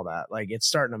done all that. Like it's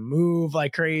starting to move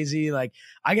like crazy. Like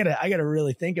I gotta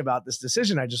really think about this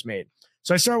decision I just made.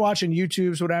 So I started watching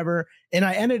YouTubes, whatever. And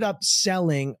I ended up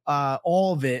selling,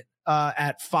 all of it,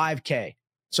 at 5K.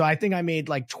 So I think I made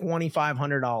like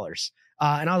 $2,500.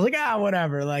 And I was like,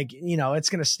 whatever. Like, it's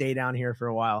going to stay down here for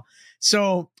a while.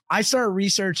 So I started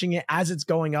researching it as it's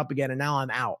going up again. And now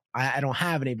I'm out. I don't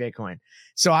have any Bitcoin.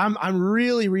 So I'm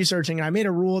really researching. And I made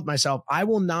a rule with myself. I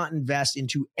will not invest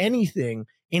into anything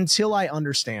until I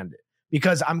understand it,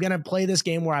 because I'm going to play this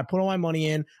game where I put all my money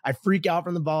in, I freak out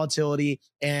from the volatility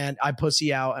and I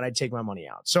pussy out and I take my money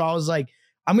out. So I was like,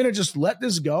 I'm going to just let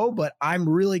this go, but I'm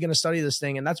really going to study this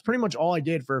thing. And that's pretty much all I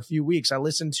did for a few weeks. I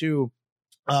listened to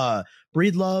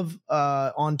Breed Love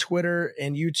on Twitter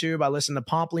and YouTube. I listened to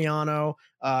Pompliano.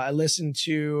 I listened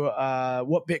to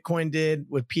What Bitcoin Did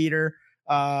with Peter.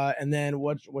 And then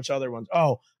which other ones?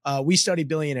 We Study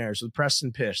Billionaires with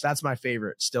Preston Pish. That's my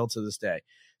favorite still to this day.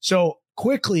 So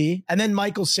quickly, and then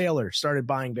Michael Saylor started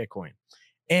buying Bitcoin.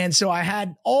 And so I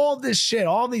had all this shit,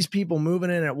 all these people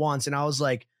moving in at once. And I was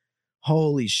like,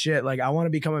 holy shit, like I want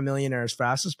to become a millionaire as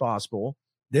fast as possible.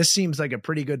 This seems like a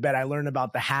pretty good bet. I learned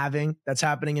about the halving that's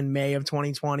happening in May of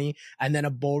 2020. And then a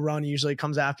bull run usually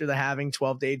comes after the halving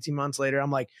 12 to 18 months later.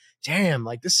 I'm like, damn,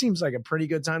 like this seems like a pretty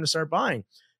good time to start buying.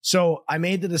 So I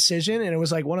made the decision and it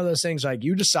was like one of those things like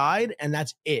you decide and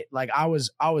that's it. Like I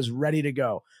was ready to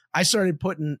go. I started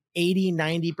putting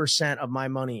 80-90% of my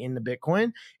money into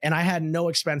Bitcoin and I had no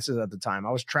expenses at the time.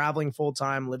 I was traveling full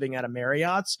time, living at a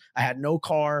Marriott's. I had no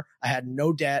car. I had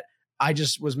no debt. I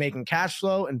just was making cash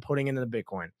flow and putting into the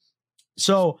Bitcoin.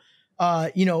 So,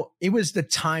 it was the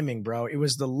timing, bro. It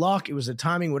was the luck. It was the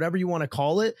timing, whatever you want to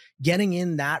call it. Getting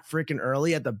in that freaking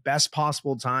early at the best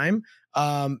possible time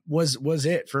was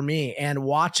it for me. And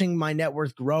watching my net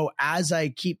worth grow as I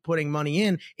keep putting money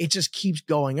in, it just keeps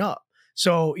going up.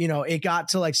 So, it got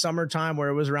to like summertime where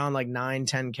it was around like 9,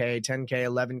 10K, 10K,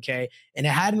 11K. And it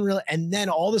hadn't really, and then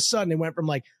all of a sudden it went from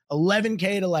like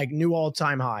 11K to like new all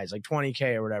time highs, like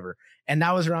 20K or whatever. And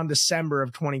that was around December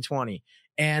of 2020.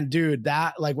 And dude,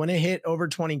 that like when it hit over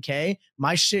 20K,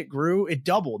 my shit grew. It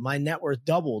doubled. My net worth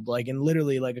doubled like in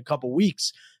literally like a couple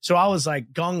weeks. So I was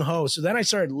like gung ho. So then I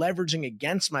started leveraging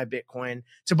against my Bitcoin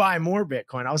to buy more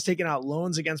Bitcoin. I was taking out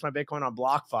loans against my Bitcoin on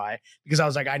BlockFi because I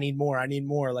was like, I need more.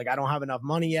 Like, I don't have enough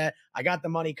money yet. I got the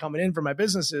money coming in for my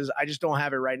businesses. I just don't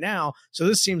have it right now. So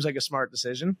this seems like a smart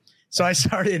decision. So I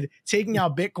started taking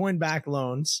out Bitcoin backed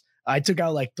loans. I took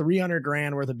out like 300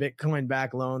 grand worth of Bitcoin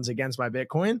backed loans against my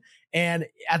Bitcoin. And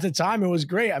at the time it was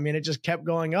great. I mean, it just kept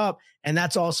going up. And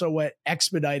that's also what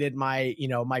expedited my,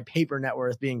 my paper net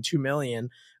worth being 2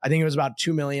 million. I think it was about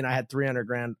 2 million. I had 300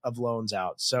 grand of loans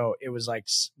out. So it was like,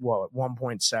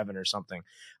 1.7 or something.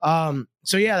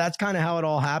 So yeah, that's kind of how it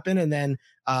all happened. And then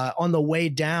on the way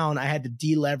down, I had to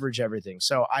deleverage everything.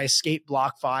 So I escaped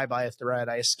BlockFi by a thread.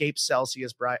 I escaped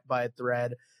Celsius by a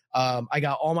thread. I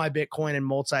got all my Bitcoin in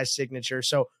multi-signature.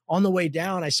 So on the way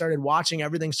down, I started watching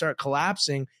everything start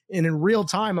collapsing. And in real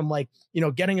time, I'm like,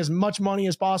 getting as much money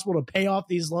as possible to pay off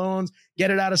these loans, get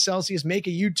it out of Celsius, make a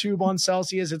YouTube on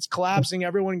Celsius. It's collapsing.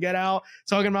 Everyone get out.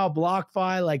 Talking about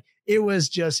BlockFi. Like, it was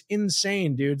just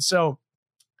insane, dude. So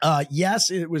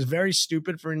yes, it was very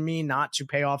stupid for me not to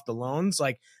pay off the loans.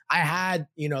 Like, I had,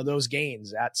 those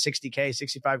gains at 60K,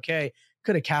 65K.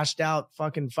 Could have cashed out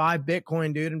fucking 5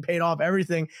 Bitcoin, dude, and paid off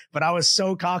everything. But I was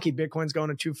so cocky. Bitcoin's going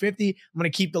to 250. I'm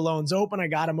going to keep the loans open. I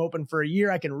got them open for a year.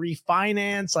 I can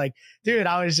refinance. Like, dude,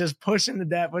 I was just pushing the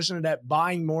debt,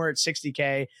 buying more at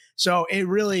 60K. So it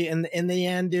really, in the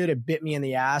end, dude, it bit me in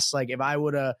the ass. Like, if I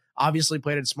would have obviously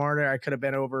played it smarter, I could have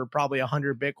been over probably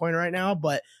 100 Bitcoin right now.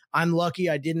 But I'm lucky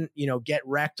I didn't, get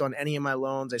wrecked on any of my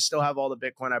loans. I still have all the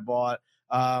Bitcoin I bought.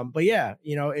 But yeah,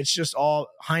 it's just all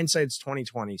hindsight's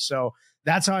 2020. So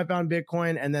that's how I found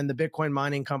Bitcoin. And then the Bitcoin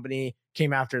mining company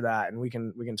came after that. And we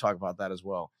can talk about that as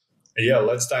well. Yeah,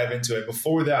 let's dive into it.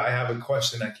 Before that, I have a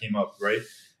question that came up, right?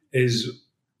 Is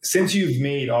since you've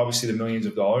made obviously the millions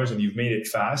of dollars and you've made it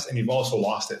fast and you've also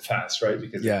lost it fast, right?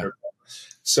 Because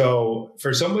so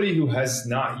for somebody who has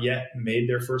not yet made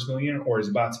their first million or is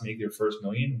about to make their first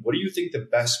million, what do you think the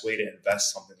best way to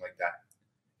invest something like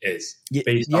that is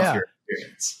based off your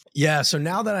experience? Yeah. So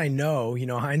now that I know,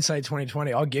 hindsight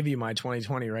 2020, I'll give you my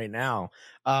 2020 right now.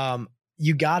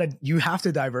 You have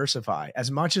to diversify.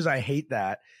 As much as I hate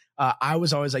that, I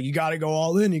was always like, you got to go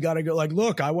all in. You got to go like,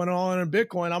 look, I went all in on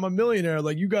Bitcoin. I'm a millionaire.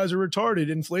 Like, you guys are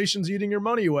retarded. Inflation's eating your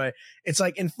money away. It's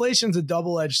like inflation's a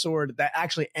double-edged sword that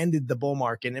actually ended the bull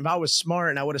market. And if I was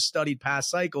smart and I would have studied past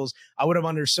cycles, I would have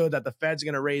understood that the Fed's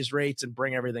going to raise rates and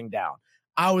bring everything down.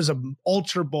 I was an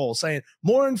ultra bull saying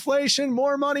more inflation,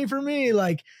 more money for me.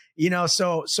 Like,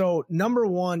 so number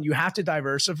one, you have to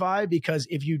diversify, because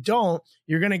if you don't,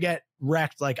 you're going to get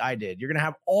wrecked like I did. You're going to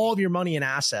have all of your money in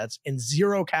assets and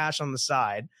zero cash on the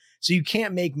side. So you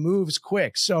can't make moves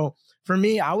quick. So for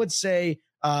me, I would say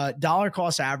dollar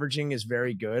cost averaging is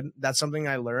very good. That's something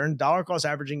I learned. Dollar cost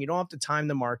averaging, you don't have to time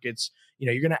the markets.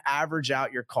 You're going to average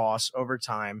out your costs over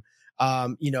time.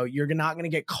 You're not going to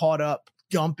get caught up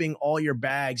dumping all your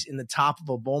bags in the top of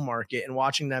a bull market and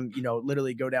watching them,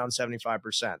 literally go down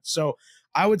 75%. So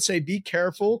I would say be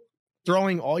careful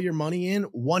throwing all your money in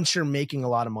once you're making a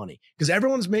lot of money, because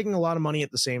everyone's making a lot of money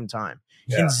at the same time.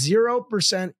 Yeah. In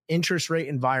 0% interest rate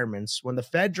environments, when the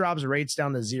Fed drops rates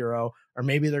down to 0, or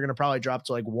maybe they're going to probably drop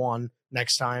to like 1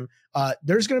 next time,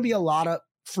 there's going to be a lot of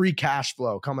free cash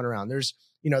flow coming around. There's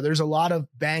a lot of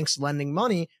banks lending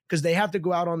money because they have to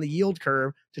go out on the yield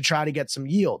curve to try to get some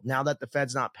yield now that the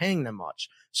Fed's not paying them much.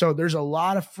 So there's a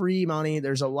lot of free money.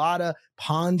 There's a lot of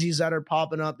Ponzi's that are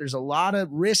popping up. There's a lot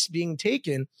of risks being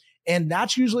taken. And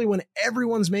that's usually when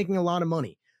everyone's making a lot of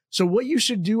money. So what you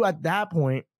should do at that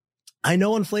point, I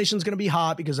know inflation's going to be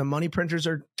hot because the money printers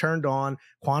are turned on,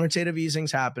 quantitative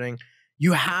easing's happening.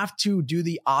 You have to do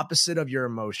the opposite of your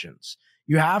emotions.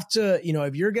 You have to,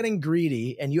 if you're getting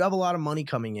greedy and you have a lot of money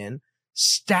coming in,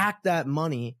 stack that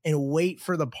money and wait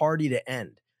for the party to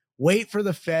end. Wait for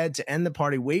the Fed to end the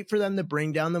party. Wait for them to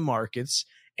bring down the markets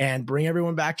and bring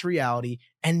everyone back to reality.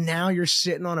 And now you're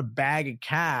sitting on a bag of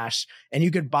cash and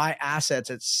you could buy assets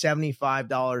at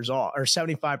 $75 off or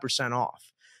 75%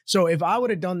 off. So if I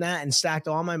would have done that and stacked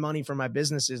all my money for my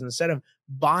businesses instead of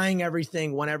buying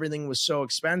everything when everything was so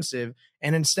expensive,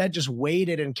 and instead just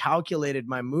waited and calculated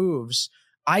my moves,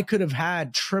 I could have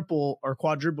had triple or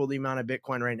quadruple the amount of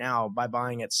Bitcoin right now by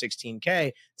buying at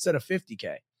 16K instead of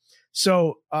 50K.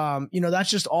 So, that's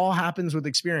just all happens with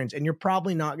experience, and you're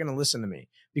probably not going to listen to me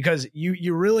because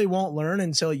you really won't learn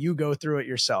until you go through it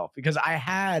yourself. Because I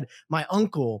had my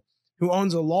uncle who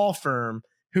owns a law firm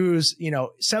who's,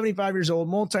 75 years old,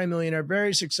 multimillionaire,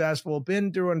 very successful,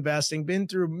 been through investing, been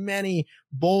through many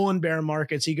bull and bear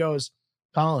markets. He goes,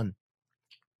 Colin,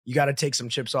 you got to take some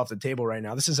chips off the table right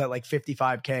now. This is at like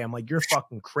 55K. I'm like, you're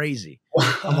fucking crazy.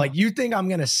 I'm like, you think I'm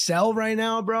going to sell right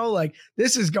now, bro? Like,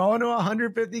 this is going to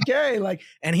 150K. Like,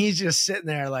 and he's just sitting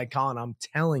there like, Colin, I'm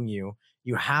telling you,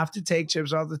 you have to take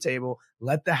chips off the table,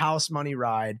 let the house money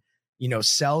ride,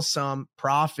 sell some,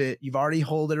 profit. You've already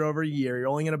held it over a year. You're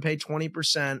only going to pay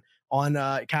 20%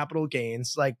 on capital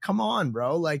gains. Like, come on,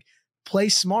 bro. Like, play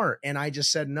smart. And I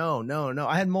just said, no.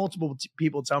 I had multiple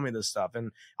people tell me this stuff,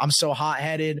 and I'm so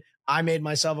hot-headed. I made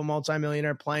myself a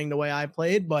multimillionaire playing the way I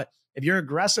played. But if you're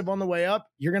aggressive on the way up,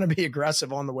 you're going to be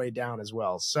aggressive on the way down as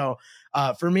well. So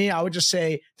for me, I would just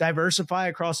say diversify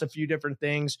across a few different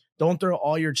things. Don't throw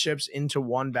all your chips into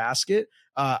one basket.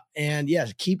 And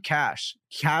yes, keep cash.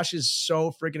 Cash is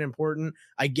so freaking important.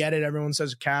 I get it. Everyone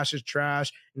says cash is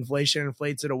trash. Inflation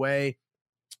inflates it away.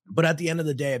 But at the end of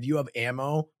the day, if you have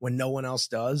ammo when no one else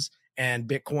does, and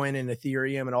Bitcoin and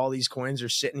Ethereum and all these coins are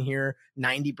sitting here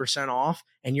 90% off,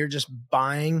 and you're just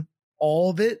buying all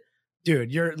of it,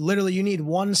 dude, you need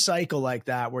one cycle like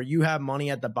that where you have money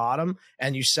at the bottom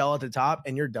and you sell at the top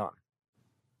and you're done.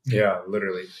 Yeah,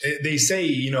 literally. They say,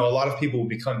 a lot of people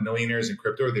become millionaires in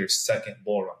crypto their second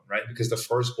bull run, right? Because the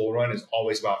first bull run is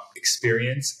always about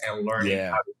experience and learning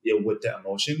how to deal with the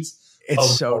emotions.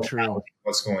 It's so true.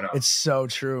 What's going on? It's so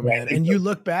true, man. And you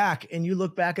look back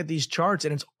at these charts,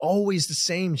 and it's always the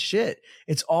same shit.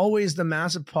 It's always the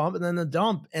massive pump and then the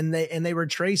dump, and they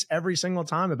retrace every single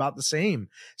time about the same.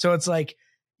 So it's like,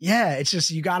 yeah, it's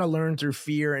just, you got to learn through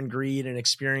fear and greed and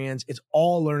experience. It's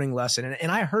all learning lesson.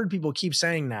 And I heard people keep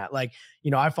saying that, like,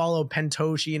 I follow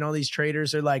Pentoshi and all these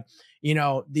traders. They're like,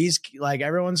 these, like,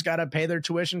 everyone's got to pay their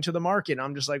tuition to the market. And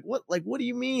I'm just like, what do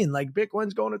you mean? Like,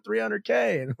 Bitcoin's going to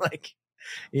 300K and like,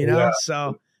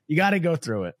 so you got to go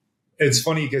through it. It's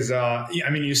funny because,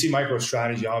 you see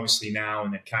MicroStrategy obviously now,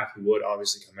 and then Kathy Wood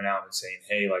obviously coming out and saying,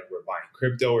 hey, like, we're buying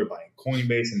crypto, we're buying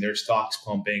Coinbase, and their stock's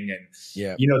pumping. And,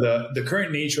 the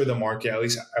current nature of the market, at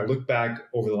least I look back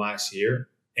over the last year,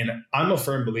 and I'm a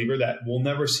firm believer that we'll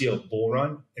never see a bull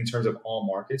run in terms of all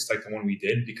markets like the one we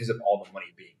did because of all the money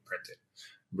being printed,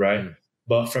 right?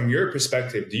 But from your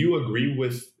perspective, do you agree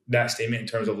with that statement in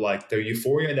terms of like the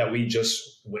euphoria that we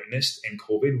just witnessed in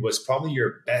COVID was probably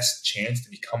your best chance to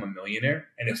become a millionaire?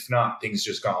 And if not, things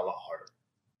just got a lot harder.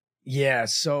 Yeah.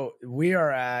 So we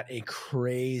are at a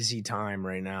crazy time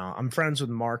right now. I'm friends with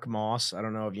Mark Moss. I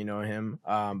don't know if you know him,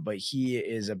 but he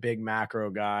is a big macro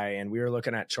guy. And we were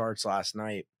looking at charts last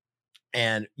night.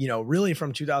 And, really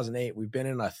from 2008, we've been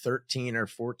in a 13 or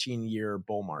 14 year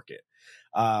bull market.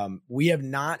 We have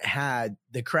not had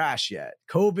the crash yet.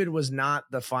 COVID was not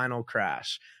the final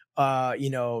crash.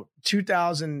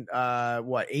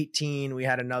 2018, we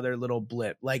had another little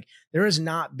blip. Like, there has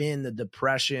not been the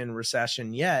depression,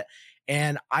 recession yet.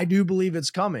 And I do believe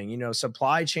it's coming.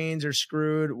 Supply chains are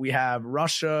screwed. We have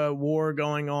Russia war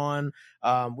going on.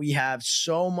 We have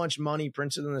so much money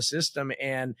printed in the system,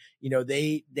 and,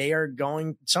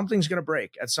 something's going to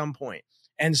break at some point.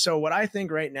 And so what I think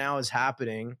right now is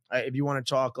happening, if you want to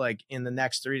talk like in the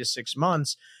next 3 to 6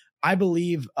 months, I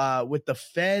believe with the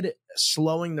Fed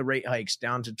slowing the rate hikes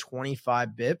down to 25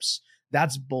 bips,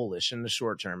 that's bullish in the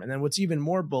short term. And then what's even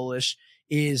more bullish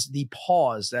is the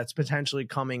pause that's potentially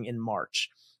coming in March.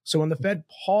 So when the Fed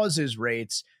pauses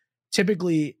rates,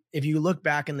 typically, if you look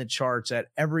back in the charts at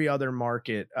every other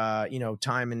market,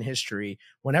 time in history,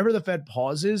 whenever the Fed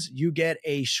pauses, you get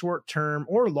a short term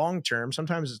or long term,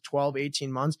 sometimes it's 12,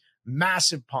 18 months,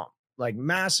 massive pump, like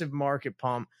massive market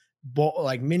pump,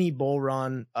 like mini bull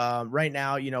run. Right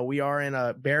now, we are in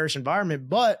a bearish environment,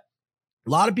 but a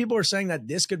lot of people are saying that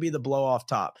this could be the blow off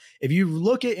top. If you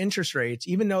look at interest rates,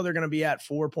 even though they're going to be at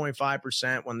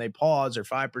 4.5% when they pause or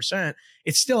 5%,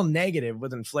 it's still negative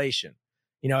with inflation.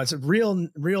 It's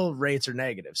real rates are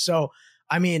negative. So,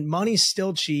 money's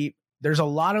still cheap. There's a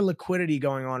lot of liquidity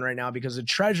going on right now because the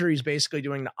Treasury is basically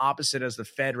doing the opposite as the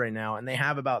Fed right now. And they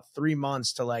have about 3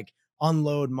 months to like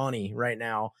unload money right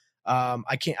now.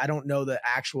 I don't know the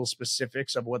actual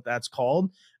specifics of what that's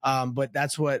called. But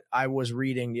that's what I was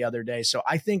reading the other day. So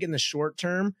I think in the short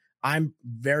term, I'm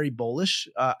very bullish.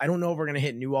 I don't know if we're going to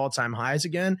hit new all-time highs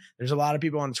again. There's a lot of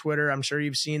people on Twitter, I'm sure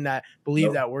you've seen that,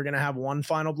 believe that we're going to have one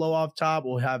final blow off top.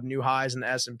 We'll have new highs in the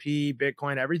S&P,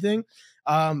 Bitcoin, everything.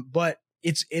 But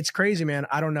it's crazy, man.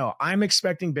 I don't know. I'm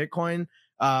expecting Bitcoin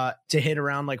to hit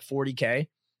around like 40K.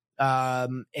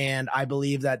 And I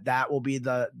believe that will be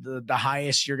the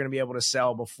highest you're going to be able to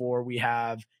sell before we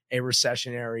have a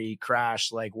recessionary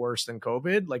crash, like worse than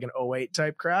COVID, like an 08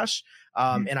 type crash.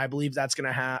 And I believe that's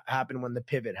going to happen when the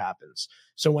pivot happens.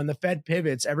 So when the Fed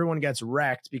pivots, everyone gets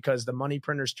wrecked because the money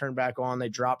printers turn back on, they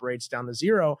drop rates down to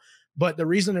zero. But the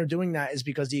reason they're doing that is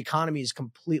because the economy is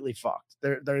completely fucked.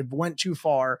 They went too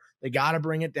far. They got to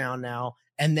bring it down now.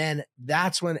 And then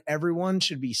that's when everyone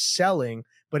should be selling.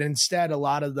 But instead, a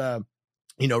lot of the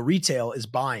retail is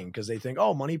buying because they think,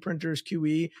 oh, money printers,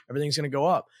 QE, everything's going to go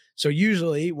up. So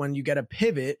usually when you get a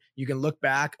pivot, you can look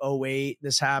back, 08,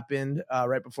 this happened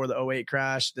right before the 08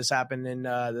 crash. This happened in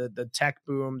the tech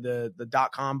boom, the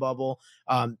dot-com bubble.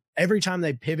 Every time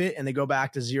they pivot and they go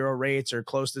back to zero rates or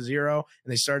close to zero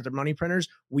and they start their money printers,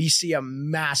 we see a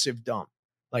massive dump,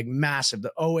 like massive.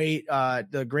 The 08,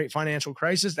 the great financial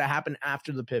crisis that happened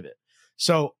after the pivot.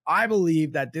 So I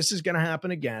believe that this is going to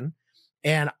happen again.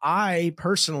 And I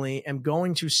personally am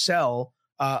going to sell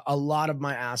a lot of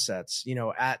my assets,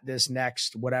 at this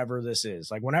next, whatever this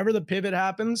is. Like whenever the pivot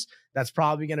happens, that's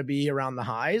probably going to be around the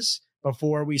highs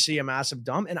before we see a massive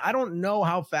dump. And I don't know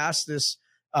how fast this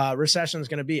recession is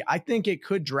going to be. I think it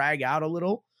could drag out a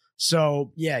little.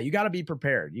 So yeah, you got to be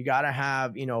prepared. You got to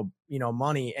have,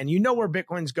 money and where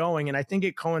Bitcoin's going. And I think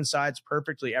it coincides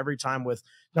perfectly every time with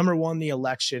number one, the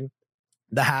election,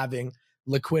 the halving,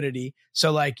 liquidity.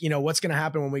 So like, what's going to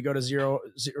happen when we go to zero?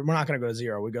 We're not going to go to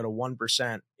zero. We go to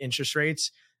 1% interest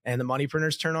rates and the money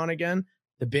printers turn on again.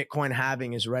 The Bitcoin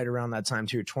halving is right around that time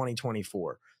too,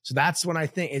 2024. So that's when I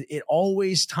think it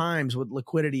always times with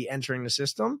liquidity entering the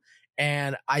system.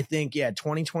 And I think,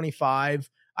 2025,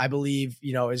 I believe,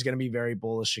 is going to be very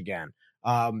bullish again.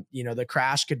 The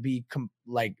crash could be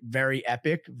very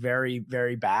epic, very,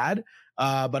 very bad.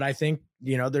 But I think,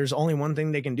 there's only one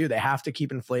thing they can do. They have to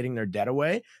keep inflating their debt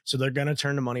away. So they're going to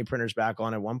turn the money printers back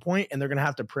on at one point, and they're going to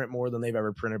have to print more than they've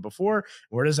ever printed before.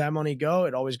 Where does that money go?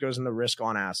 It always goes into risk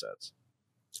on assets.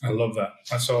 I love that.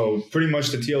 So pretty much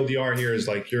the TLDR here is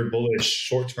like you're bullish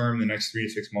short term, the next 3 to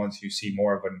 6 months, you see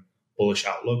more of a bullish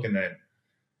outlook, and then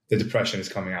the depression is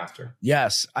coming after.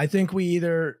 Yes. I think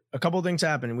a couple of things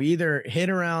happen. We either hit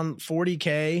around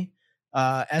 40K,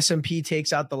 S&P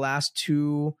takes out the last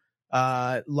two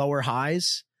lower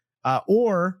highs,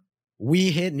 or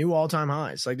we hit new all-time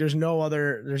highs. Like there's no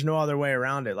other way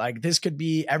around it. Like this could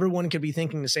be, everyone could be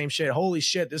thinking the same shit. Holy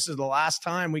shit, this is the last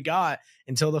time we got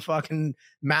until the fucking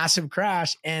massive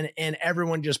crash, and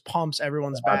everyone just pumps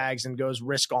everyone's bags and goes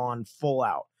risk on full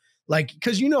out. Like,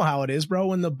 cause how it is,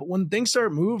 bro. When things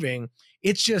start moving,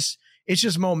 it's just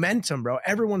momentum, bro.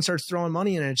 Everyone starts throwing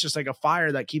money in it. It's just like a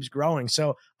fire that keeps growing.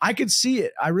 So I could see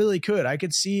it. I really could. I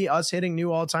could see us hitting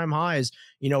new all-time highs,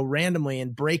 randomly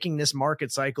and breaking this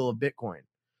market cycle of Bitcoin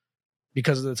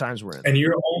because of the times we're in. And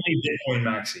you're only Bitcoin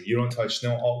maxing. You don't touch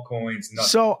no altcoins, nothing.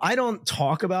 So I don't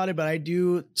talk about it, but I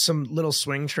do some little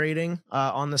swing trading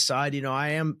on the side. I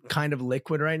am kind of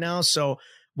liquid right now. So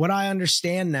what I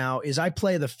understand now is I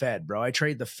play the Fed, bro. I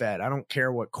trade the Fed. I don't care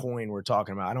what coin we're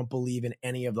talking about. I don't believe in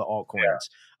any of the altcoins.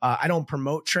 Yeah. I don't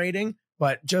promote trading,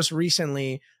 but just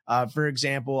recently, for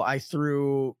example, I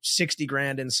threw 60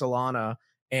 grand in Solana,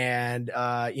 and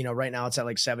right now it's at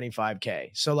like 75K.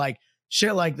 So like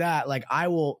shit like that, like I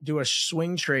will do a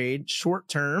swing trade short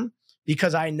term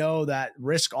because I know that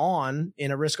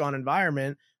in a risk on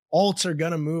environment, alts are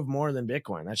going to move more than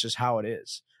Bitcoin. That's just how it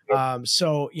is.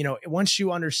 So, once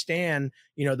you understand,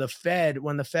 the Fed,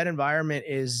 when the Fed environment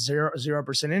is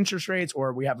 0% interest rates,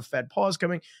 or we have a Fed pause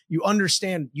coming, you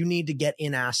understand you need to get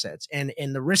in assets, and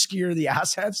the riskier the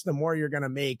assets, the more you're going to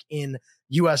make in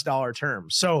US dollar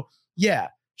terms. So yeah,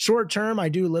 short term, I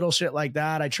do little shit like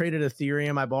that. I traded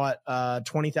Ethereum. I bought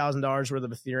 $20,000 worth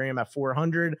of Ethereum at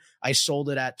 400. I sold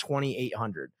it at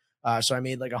 2,800. So I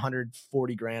made like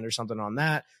 140 grand or something on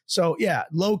that. So yeah,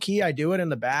 low key, I do it in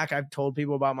the back. I've told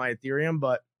people about my Ethereum,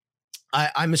 but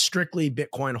I'm a strictly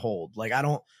Bitcoin hold. Like I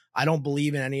don't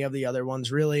believe in any of the other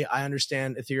ones really. I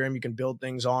understand Ethereum, you can build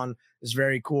things on. It's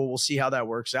very cool. We'll see how that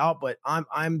works out, but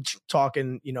I'm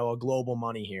talking, a global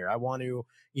money here. I want to,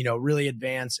 really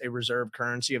advance a reserve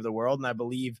currency of the world. And I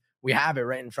believe we have it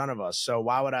right in front of us. So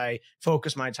why would I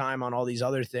focus my time on all these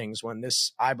other things when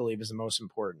this, I believe, is the most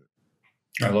important?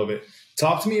 I love it.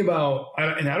 Talk to me about,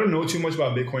 and I don't know too much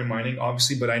about Bitcoin mining,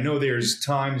 obviously, but I know there's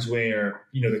times where,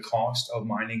 the cost of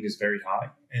mining is very high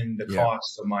and the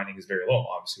cost of mining is very low,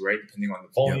 obviously, right? Depending on the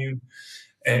volume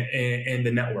and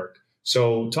the network.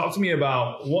 So talk to me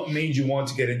about what made you want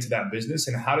to get into that business,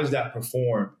 and how does that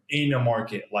perform in a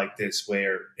market like this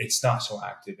where it's not so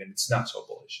active and it's not so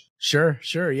bullish? Sure.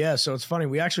 Yeah. So it's funny.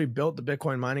 We actually built the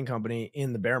Bitcoin mining company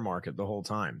in the bear market the whole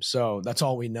time. So that's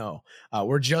all we know.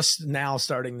 We're just now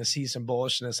starting to see some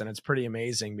bullishness, and it's pretty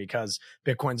amazing because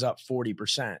Bitcoin's up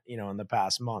 40%, in the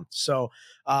past month. So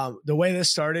the way this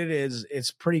started is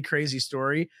it's a pretty crazy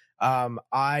story.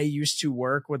 I used to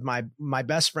work with my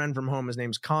best friend from home. His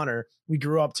name's Connor. We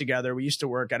grew up together. We used to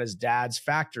work at his dad's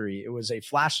factory. It was a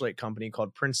flashlight company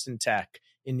called Princeton Tech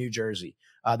in New Jersey.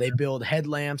 They build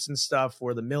headlamps and stuff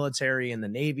for the military and the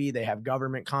Navy. They have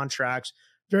government contracts,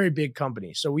 very big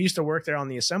company. So we used to work there on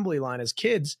the assembly line as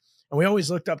kids, and we always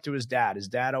looked up to his dad. His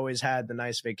dad always had the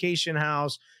nice vacation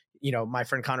house. You know, my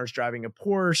friend Connor's driving a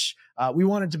Porsche. We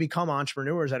wanted to become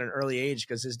entrepreneurs at an early age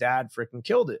because his dad freaking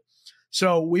killed it.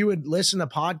 So we would listen to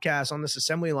podcasts on this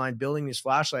assembly line building these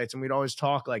flashlights, and we'd always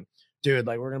talk like, dude,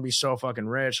 like, we're going to be so fucking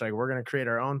rich. Like, we're going to create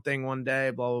our own thing one day,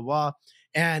 blah, blah, blah.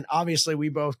 And obviously we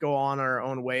both go on our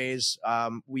own ways.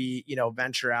 We, you know,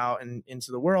 venture out and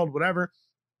into the world, whatever.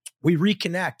 We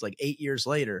reconnect like 8 years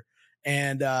later.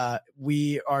 And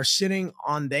we are sitting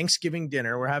on Thanksgiving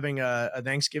dinner. We're having a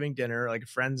Thanksgiving dinner, like a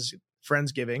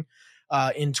Friendsgiving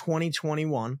in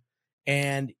 2021.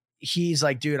 And he's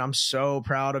like, dude, I'm so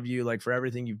proud of you, like, for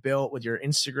everything you've built with your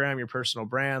Instagram, your personal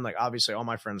brand. Like, obviously all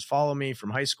my friends follow me from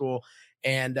high school.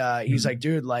 And he's like,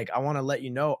 dude, like, I want to let you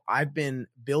know, I've been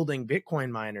building Bitcoin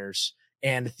miners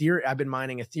and I've been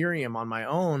mining Ethereum on my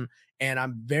own. And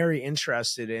I'm very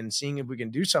interested in seeing if we can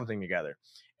do something together.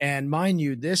 And mind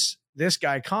you, this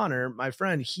guy, Connor, my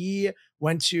friend, he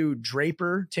went to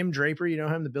Tim Draper, you know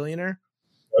him, the billionaire?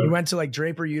 He went to like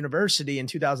Draper University in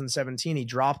 2017. He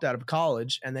dropped out of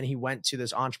college and then he went to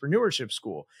this entrepreneurship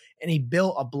school and he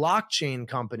built a blockchain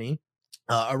company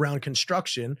around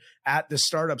construction at the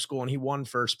startup school, and he won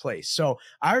first place. So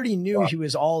I already knew he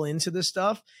was all into this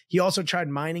stuff. He also tried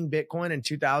mining Bitcoin in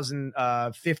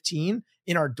 2015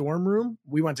 in our dorm room.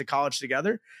 We went to college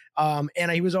together.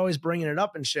 And he was always bringing it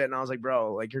up and shit. And I was like,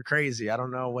 bro, like, you're crazy. I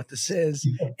don't know what this is.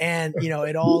 And, you know,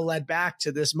 it all led back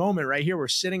to this moment right here. We're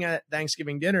sitting at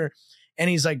Thanksgiving dinner and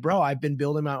he's like, bro, I've been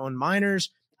building my own miners.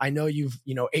 I know you've,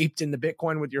 you know, aped into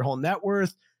Bitcoin with your whole net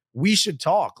worth. We should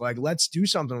talk. Like, let's do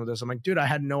something with this. I'm like, dude, I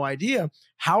had no idea.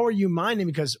 How are you mining?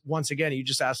 Because once again, you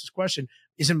just asked this question,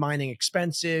 isn't mining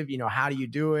expensive? You know, how do you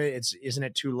do it? Isn't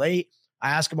it too late?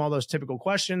 I ask him all those typical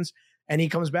questions and he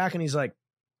comes back and he's like,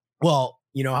 well,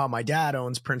 you know how my dad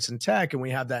owns Princeton Tech and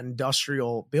we have that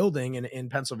industrial building in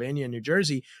Pennsylvania and New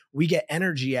Jersey. We get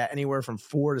energy at anywhere from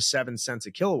 4 to 7 cents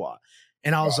a kilowatt.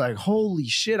 And I was like, holy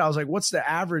shit. I was like, what's the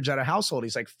average at a household?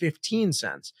 He's like 15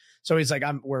 cents. So he's like,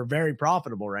 we're very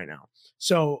profitable right now.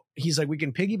 So he's like, we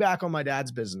can piggyback on my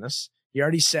dad's business. He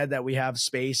already said that we have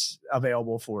space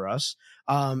available for us.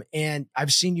 And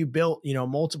I've seen you build, you know,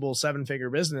 multiple 7-figure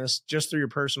business just through your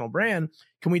personal brand.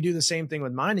 Can we do the same thing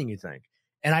with mining, you think?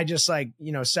 And I just, like,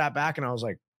 you know, sat back and I was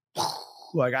like,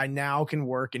 I now can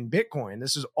work in Bitcoin.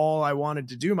 This is all I wanted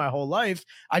to do my whole life.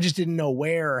 I just didn't know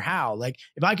where or how. Like,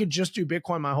 if I could just do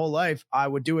Bitcoin my whole life, I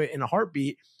would do it in a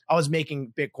heartbeat. I was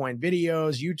making Bitcoin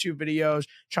videos, YouTube videos,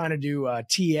 trying to do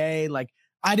TA. Like,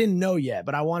 I didn't know yet,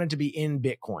 but I wanted to be in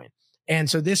Bitcoin. And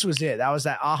so this was it. That was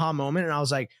that aha moment. And I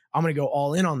was like, I'm going to go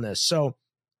all in on this. So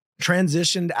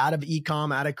transitioned out of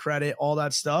e-com, out of credit, all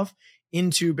that stuff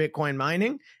into Bitcoin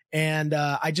mining. And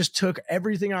I just took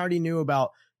everything I already knew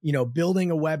about, you know,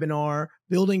 building a webinar,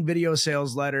 building video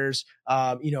sales letters,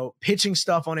 you know, pitching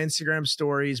stuff on Instagram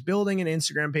stories, building an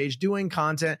Instagram page, doing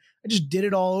content. I just did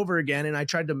it all over again. And I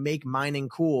tried to make mining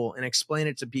cool and explain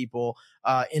it to people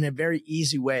in a very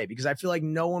easy way, because I feel like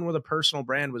no one with a personal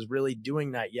brand was really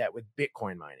doing that yet with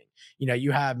Bitcoin mining. You know,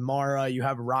 you have Mara, you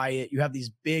have Riot, you have these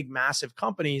big, massive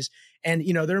companies, and,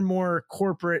 you know, they're more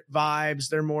corporate vibes.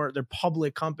 They're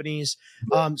public companies.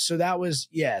 So that was,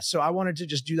 so I wanted to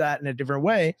just do that in a different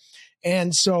way.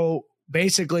 And so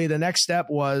basically the next step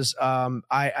was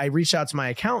I reached out to my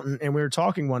accountant and we were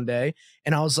talking one day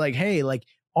and I was like, hey, like,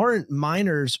 aren't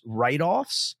miners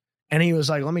write-offs? And he was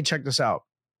like, let me check this out.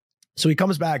 So he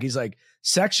comes back. He's like,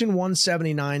 Section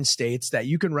 179 states that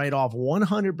you can write off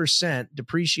 100%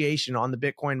 depreciation on the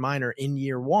Bitcoin miner in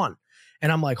year one.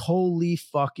 And I'm like, holy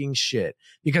fucking shit.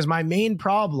 Because my main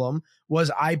problem was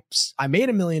I made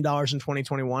 $1 million in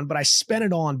 2021, but I spent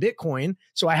it all on Bitcoin.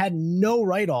 So I had no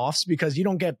write-offs, because you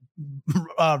don't get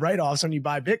write-offs when you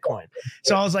buy Bitcoin.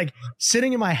 So I was like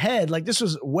sitting in my head, like, this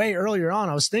was way earlier on.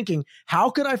 I was thinking,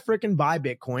 how could I freaking buy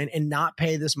Bitcoin and not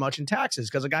pay this much in taxes?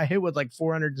 Because I got hit with like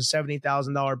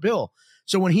 $470,000 bill.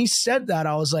 So when he said that,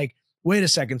 I was like, wait a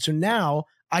second. So now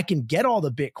I can get all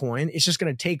the Bitcoin. It's just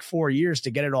going to take 4 years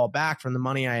to get it all back from the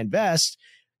money I invest.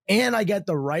 And I get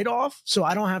the write-off. So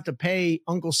I don't have to pay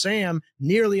Uncle Sam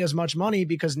nearly as much money,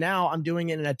 because now I'm doing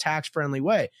it in a tax-friendly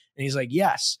way. And he's like,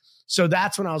 yes. So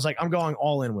that's when I was like, I'm going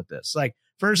all in with this. Like,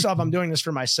 first off, I'm doing this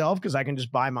for myself because I can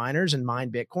just buy miners and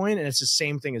mine Bitcoin. And it's the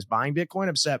same thing as buying Bitcoin,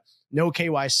 except no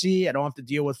KYC. I don't have to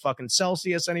deal with fucking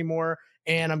Celsius anymore.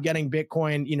 And I'm getting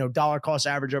Bitcoin, dollar cost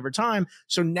average over time.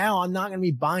 So now I'm not going to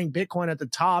be buying Bitcoin at the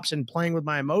tops and playing with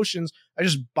my emotions. I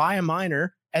just buy a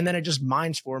miner and then it just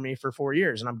mines for me for 4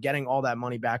 years and I'm getting all that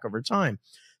money back over time.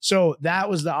 So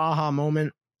that was the aha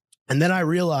moment. And then I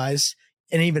realized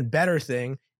an even better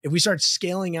thing. If we start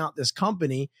scaling out this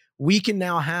company, we can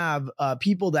now have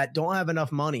people that don't have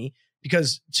enough money,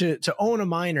 because to own a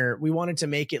miner, we wanted to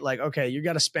make it like, okay, you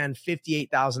got to spend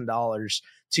 $58,000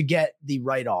 to get the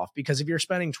write-off, because if you're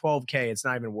spending $12K, it's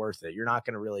not even worth it. You're not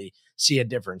going to really see a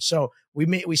difference. So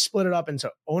we split it up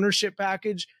into ownership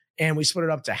package and we split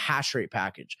it up to hash rate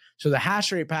package. So the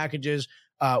hash rate packages,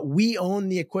 we own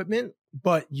the equipment,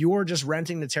 but you're just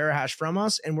renting the terahash from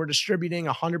us and we're distributing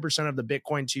 100% of the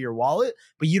Bitcoin to your wallet,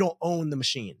 but you don't own the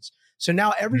machines. So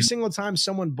now every single time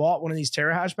someone bought one of these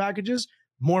terahash packages,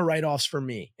 more write-offs for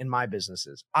me in my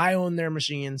businesses. I own their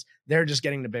machines. They're just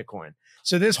getting the Bitcoin.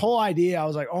 So this whole idea, I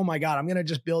was like, oh my God, I'm going to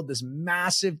just build this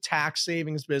massive tax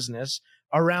savings business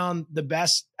around the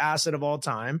best asset of all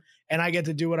time. And I get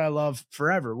to do what I love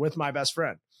forever with my best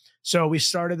friend. So we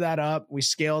started that up. We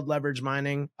scaled leverage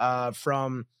mining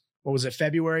from,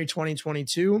 February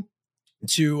 2022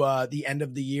 to the end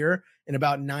of the year. In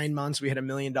about 9 months, we hit $1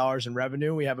 million in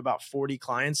revenue. We have about 40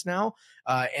 clients now.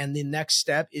 And the next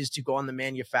step is to go on the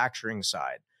manufacturing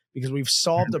side, because we've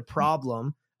solved a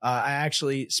problem. I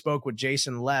actually spoke with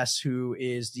Jason Less, who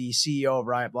is the CEO of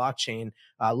Riot Blockchain.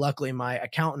 Luckily, my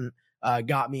accountant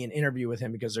got me an interview with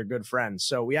him because they're good friends.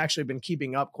 So we actually been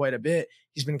keeping up quite a bit.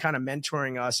 He's been kind of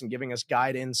mentoring us and giving us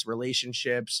guidance,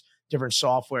 relationships, different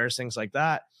softwares, things like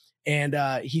that. And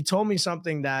he told me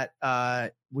something that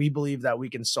we believe that we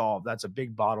can solve. That's a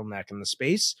big bottleneck in the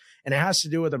space. And it has to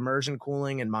do with immersion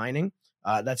cooling and mining.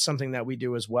 That's something that we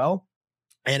do as well.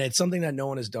 And it's something that no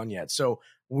one has done yet. So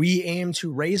we aim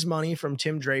to raise money from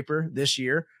Tim Draper this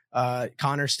year.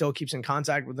 Connor still keeps in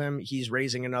contact with him. He's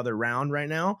raising another round right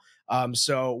now.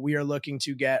 So we are looking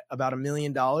to get about $1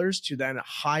 million to then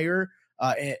hire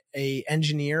a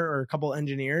engineer or a couple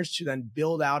engineers to then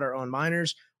build out our own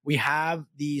miners. We have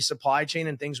the supply chain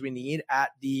and things we need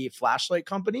at the flashlight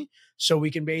company. So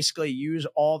we can basically use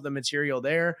all of the material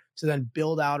there to then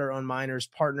build out our own miners,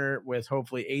 partner with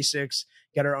hopefully ASICs,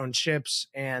 get our own chips,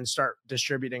 and start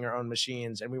distributing our own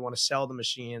machines. And we want to sell the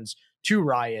machines to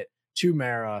Riot, to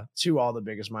Mara, to all the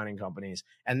biggest mining companies.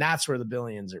 And that's where the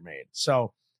billions are made.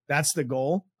 So that's the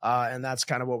goal. And that's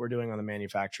kind of what we're doing on the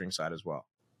manufacturing side as well.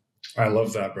 I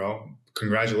love that, bro.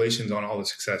 Congratulations on all the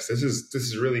success. This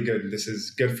is really good. This is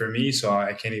good for me. So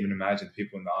I can't even imagine the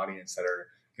people in the audience that are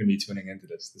going to be tuning into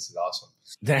this. This is awesome.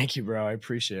 Thank you, bro. I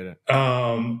appreciate it.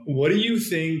 What do you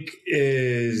think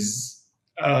is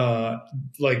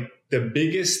like the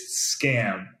biggest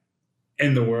scam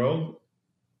in the world?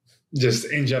 Just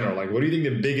in general, like, what do you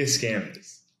think the biggest scam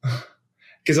is?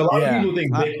 Because a lot of people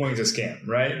think Bitcoin's a scam,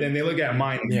 right? Then they look at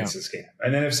mining, it's a scam.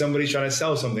 And then if somebody's trying to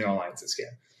sell something online, it's a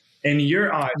scam. In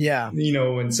your eyes,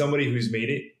 when somebody who's made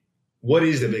it, what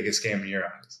is the biggest scam in your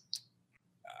eyes?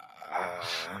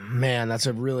 Man, that's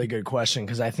a really good question,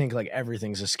 because I think like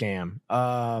everything's a scam.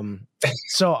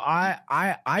 So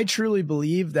I truly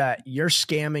believe that you're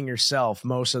scamming yourself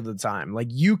most of the time. Like,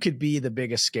 you could be the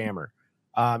biggest scammer.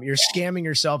 You're scamming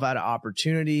yourself out of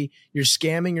opportunity. You're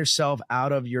scamming yourself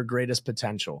out of your greatest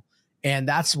potential. And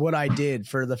that's what I did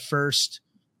for the first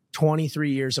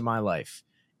 23 years of my life.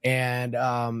 And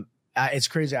it's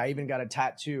crazy. I even got a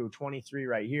tattoo, 23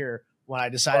 right here, when I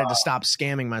decided to stop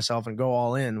scamming myself and go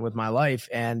all in with my life.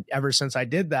 And ever since I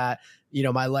did that,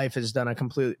 my life has done a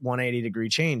complete 180-degree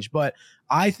change. But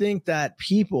I think that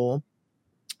people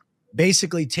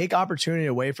basically take opportunity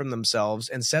away from themselves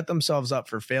and set themselves up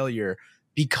for failure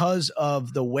because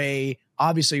of the way,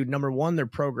 obviously, number one, they're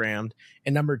programmed.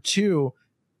 And number two,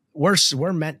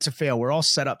 we're meant to fail. We're all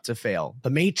set up to fail. The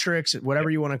matrix, whatever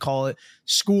you want to call it,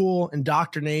 school,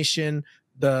 indoctrination,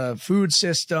 the food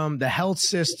system, the health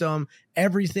system,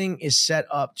 everything is set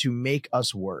up to make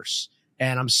us worse.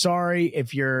 And I'm sorry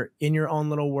if you're in your own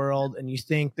little world and you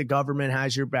think the government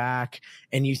has your back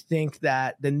and you think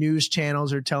that the news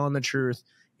channels are telling the truth.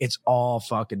 It's all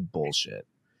fucking bullshit.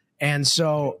 And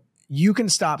so you can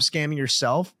stop scamming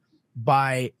yourself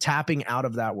by tapping out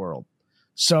of that world.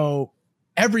 So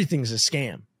everything's a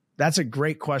scam. That's a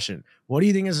great question. What do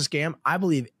you think is a scam? I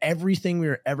believe everything we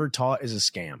were ever taught is a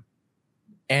scam.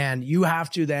 And you have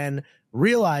to then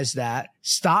realize that,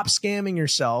 stop scamming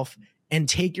yourself, and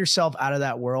take yourself out of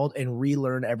that world and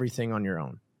relearn everything on your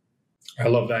own. I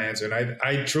love that answer. And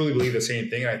I truly believe the same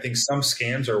thing. I think some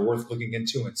scams are worth looking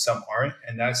into and some aren't.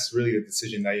 And that's really the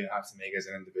decision that you have to make as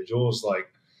an individual. Is like,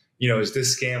 is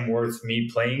this scam worth me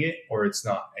playing it or it's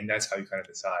not? And that's how you kind of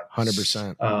decide.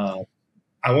 100%.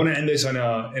 I want to end this in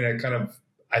a kind of,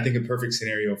 I think, a perfect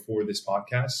scenario for this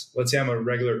podcast. Let's say I'm a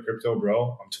regular crypto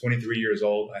bro. I'm 23 years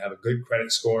old. I have a good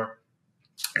credit score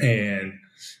and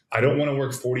I don't want to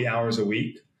work 40 hours a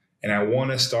week. And I want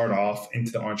to start off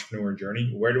into the entrepreneur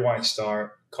journey. Where do I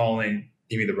start? Colin,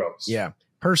 give me the ropes. Yeah.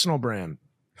 Personal brand,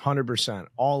 100%.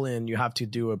 All in, you have to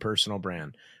do a personal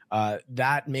brand.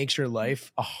 That makes your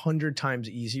life 100 times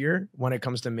easier when it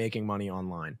comes to making money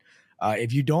online.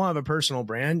 If you don't have a personal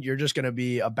brand, you're just going to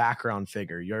be a background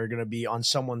figure. You're going to be on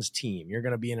someone's team. You're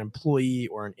going to be an employee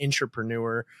or an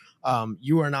entrepreneur.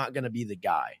 You are not going to be the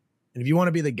guy. And if you want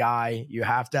to be the guy, you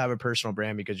have to have a personal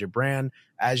brand because your brand,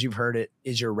 as you've heard it,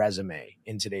 is your resume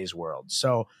in today's world.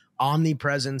 So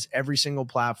omnipresence, every single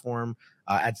platform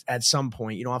at some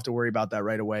point, you don't have to worry about that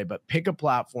right away, but pick a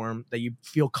platform that you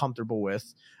feel comfortable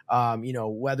with,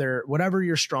 whatever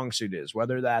your strong suit is,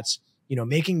 whether that's,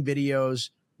 making videos,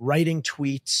 writing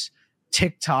tweets,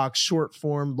 TikTok, short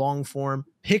form, long form,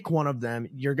 pick one of them.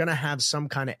 You're going to have some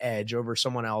kind of edge over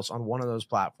someone else on one of those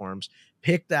platforms.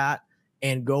 Pick that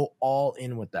and go all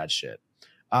in with that shit.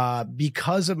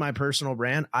 Because of my personal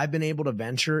brand, I've been able to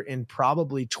venture in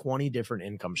probably 20 different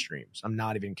income streams. I'm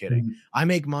not even kidding. Mm-hmm. I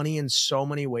make money in so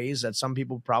many ways that some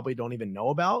people probably don't even know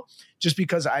about just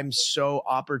because I'm so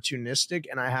opportunistic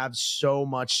and I have so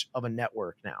much of a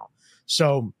network now.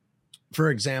 So,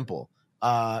 for example,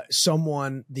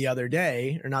 someone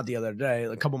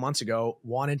a couple months ago,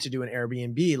 wanted to do an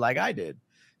Airbnb like I did.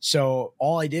 So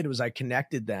all I did was I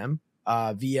connected them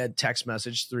via text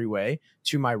message 3-way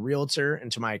to my realtor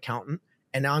and to my accountant.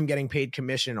 And now I'm getting paid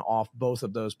commission off both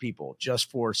of those people just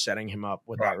for setting him up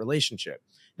with that relationship.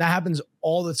 That happens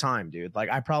all the time, dude. Like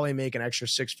I probably make an extra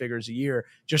 6 figures a year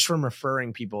just from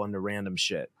referring people into random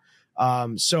shit.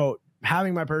 So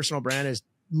having my personal brand is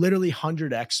literally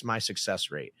 100x my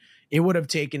success rate. It would have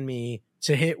taken me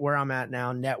to hit where I'm at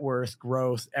now, net worth,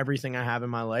 growth, everything I have in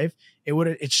my life.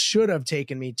 It should have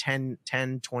taken me 10,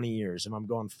 20 years if I'm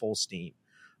going full steam.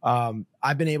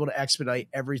 I've been able to expedite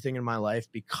everything in my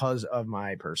life because of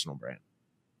my personal brand.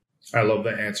 I love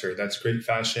that answer. That's great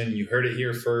fashion. You heard it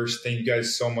here first. Thank you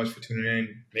guys so much for tuning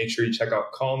in. Make sure you check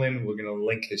out Colin. We're going to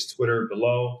link his Twitter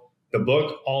below. The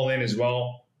book, All In as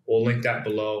well. We'll link that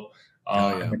below.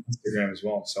 And Instagram as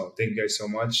well. So thank you guys so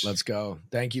much. Let's go.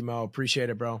 Thank you, Mo. Appreciate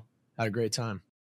it, bro. Had a great time.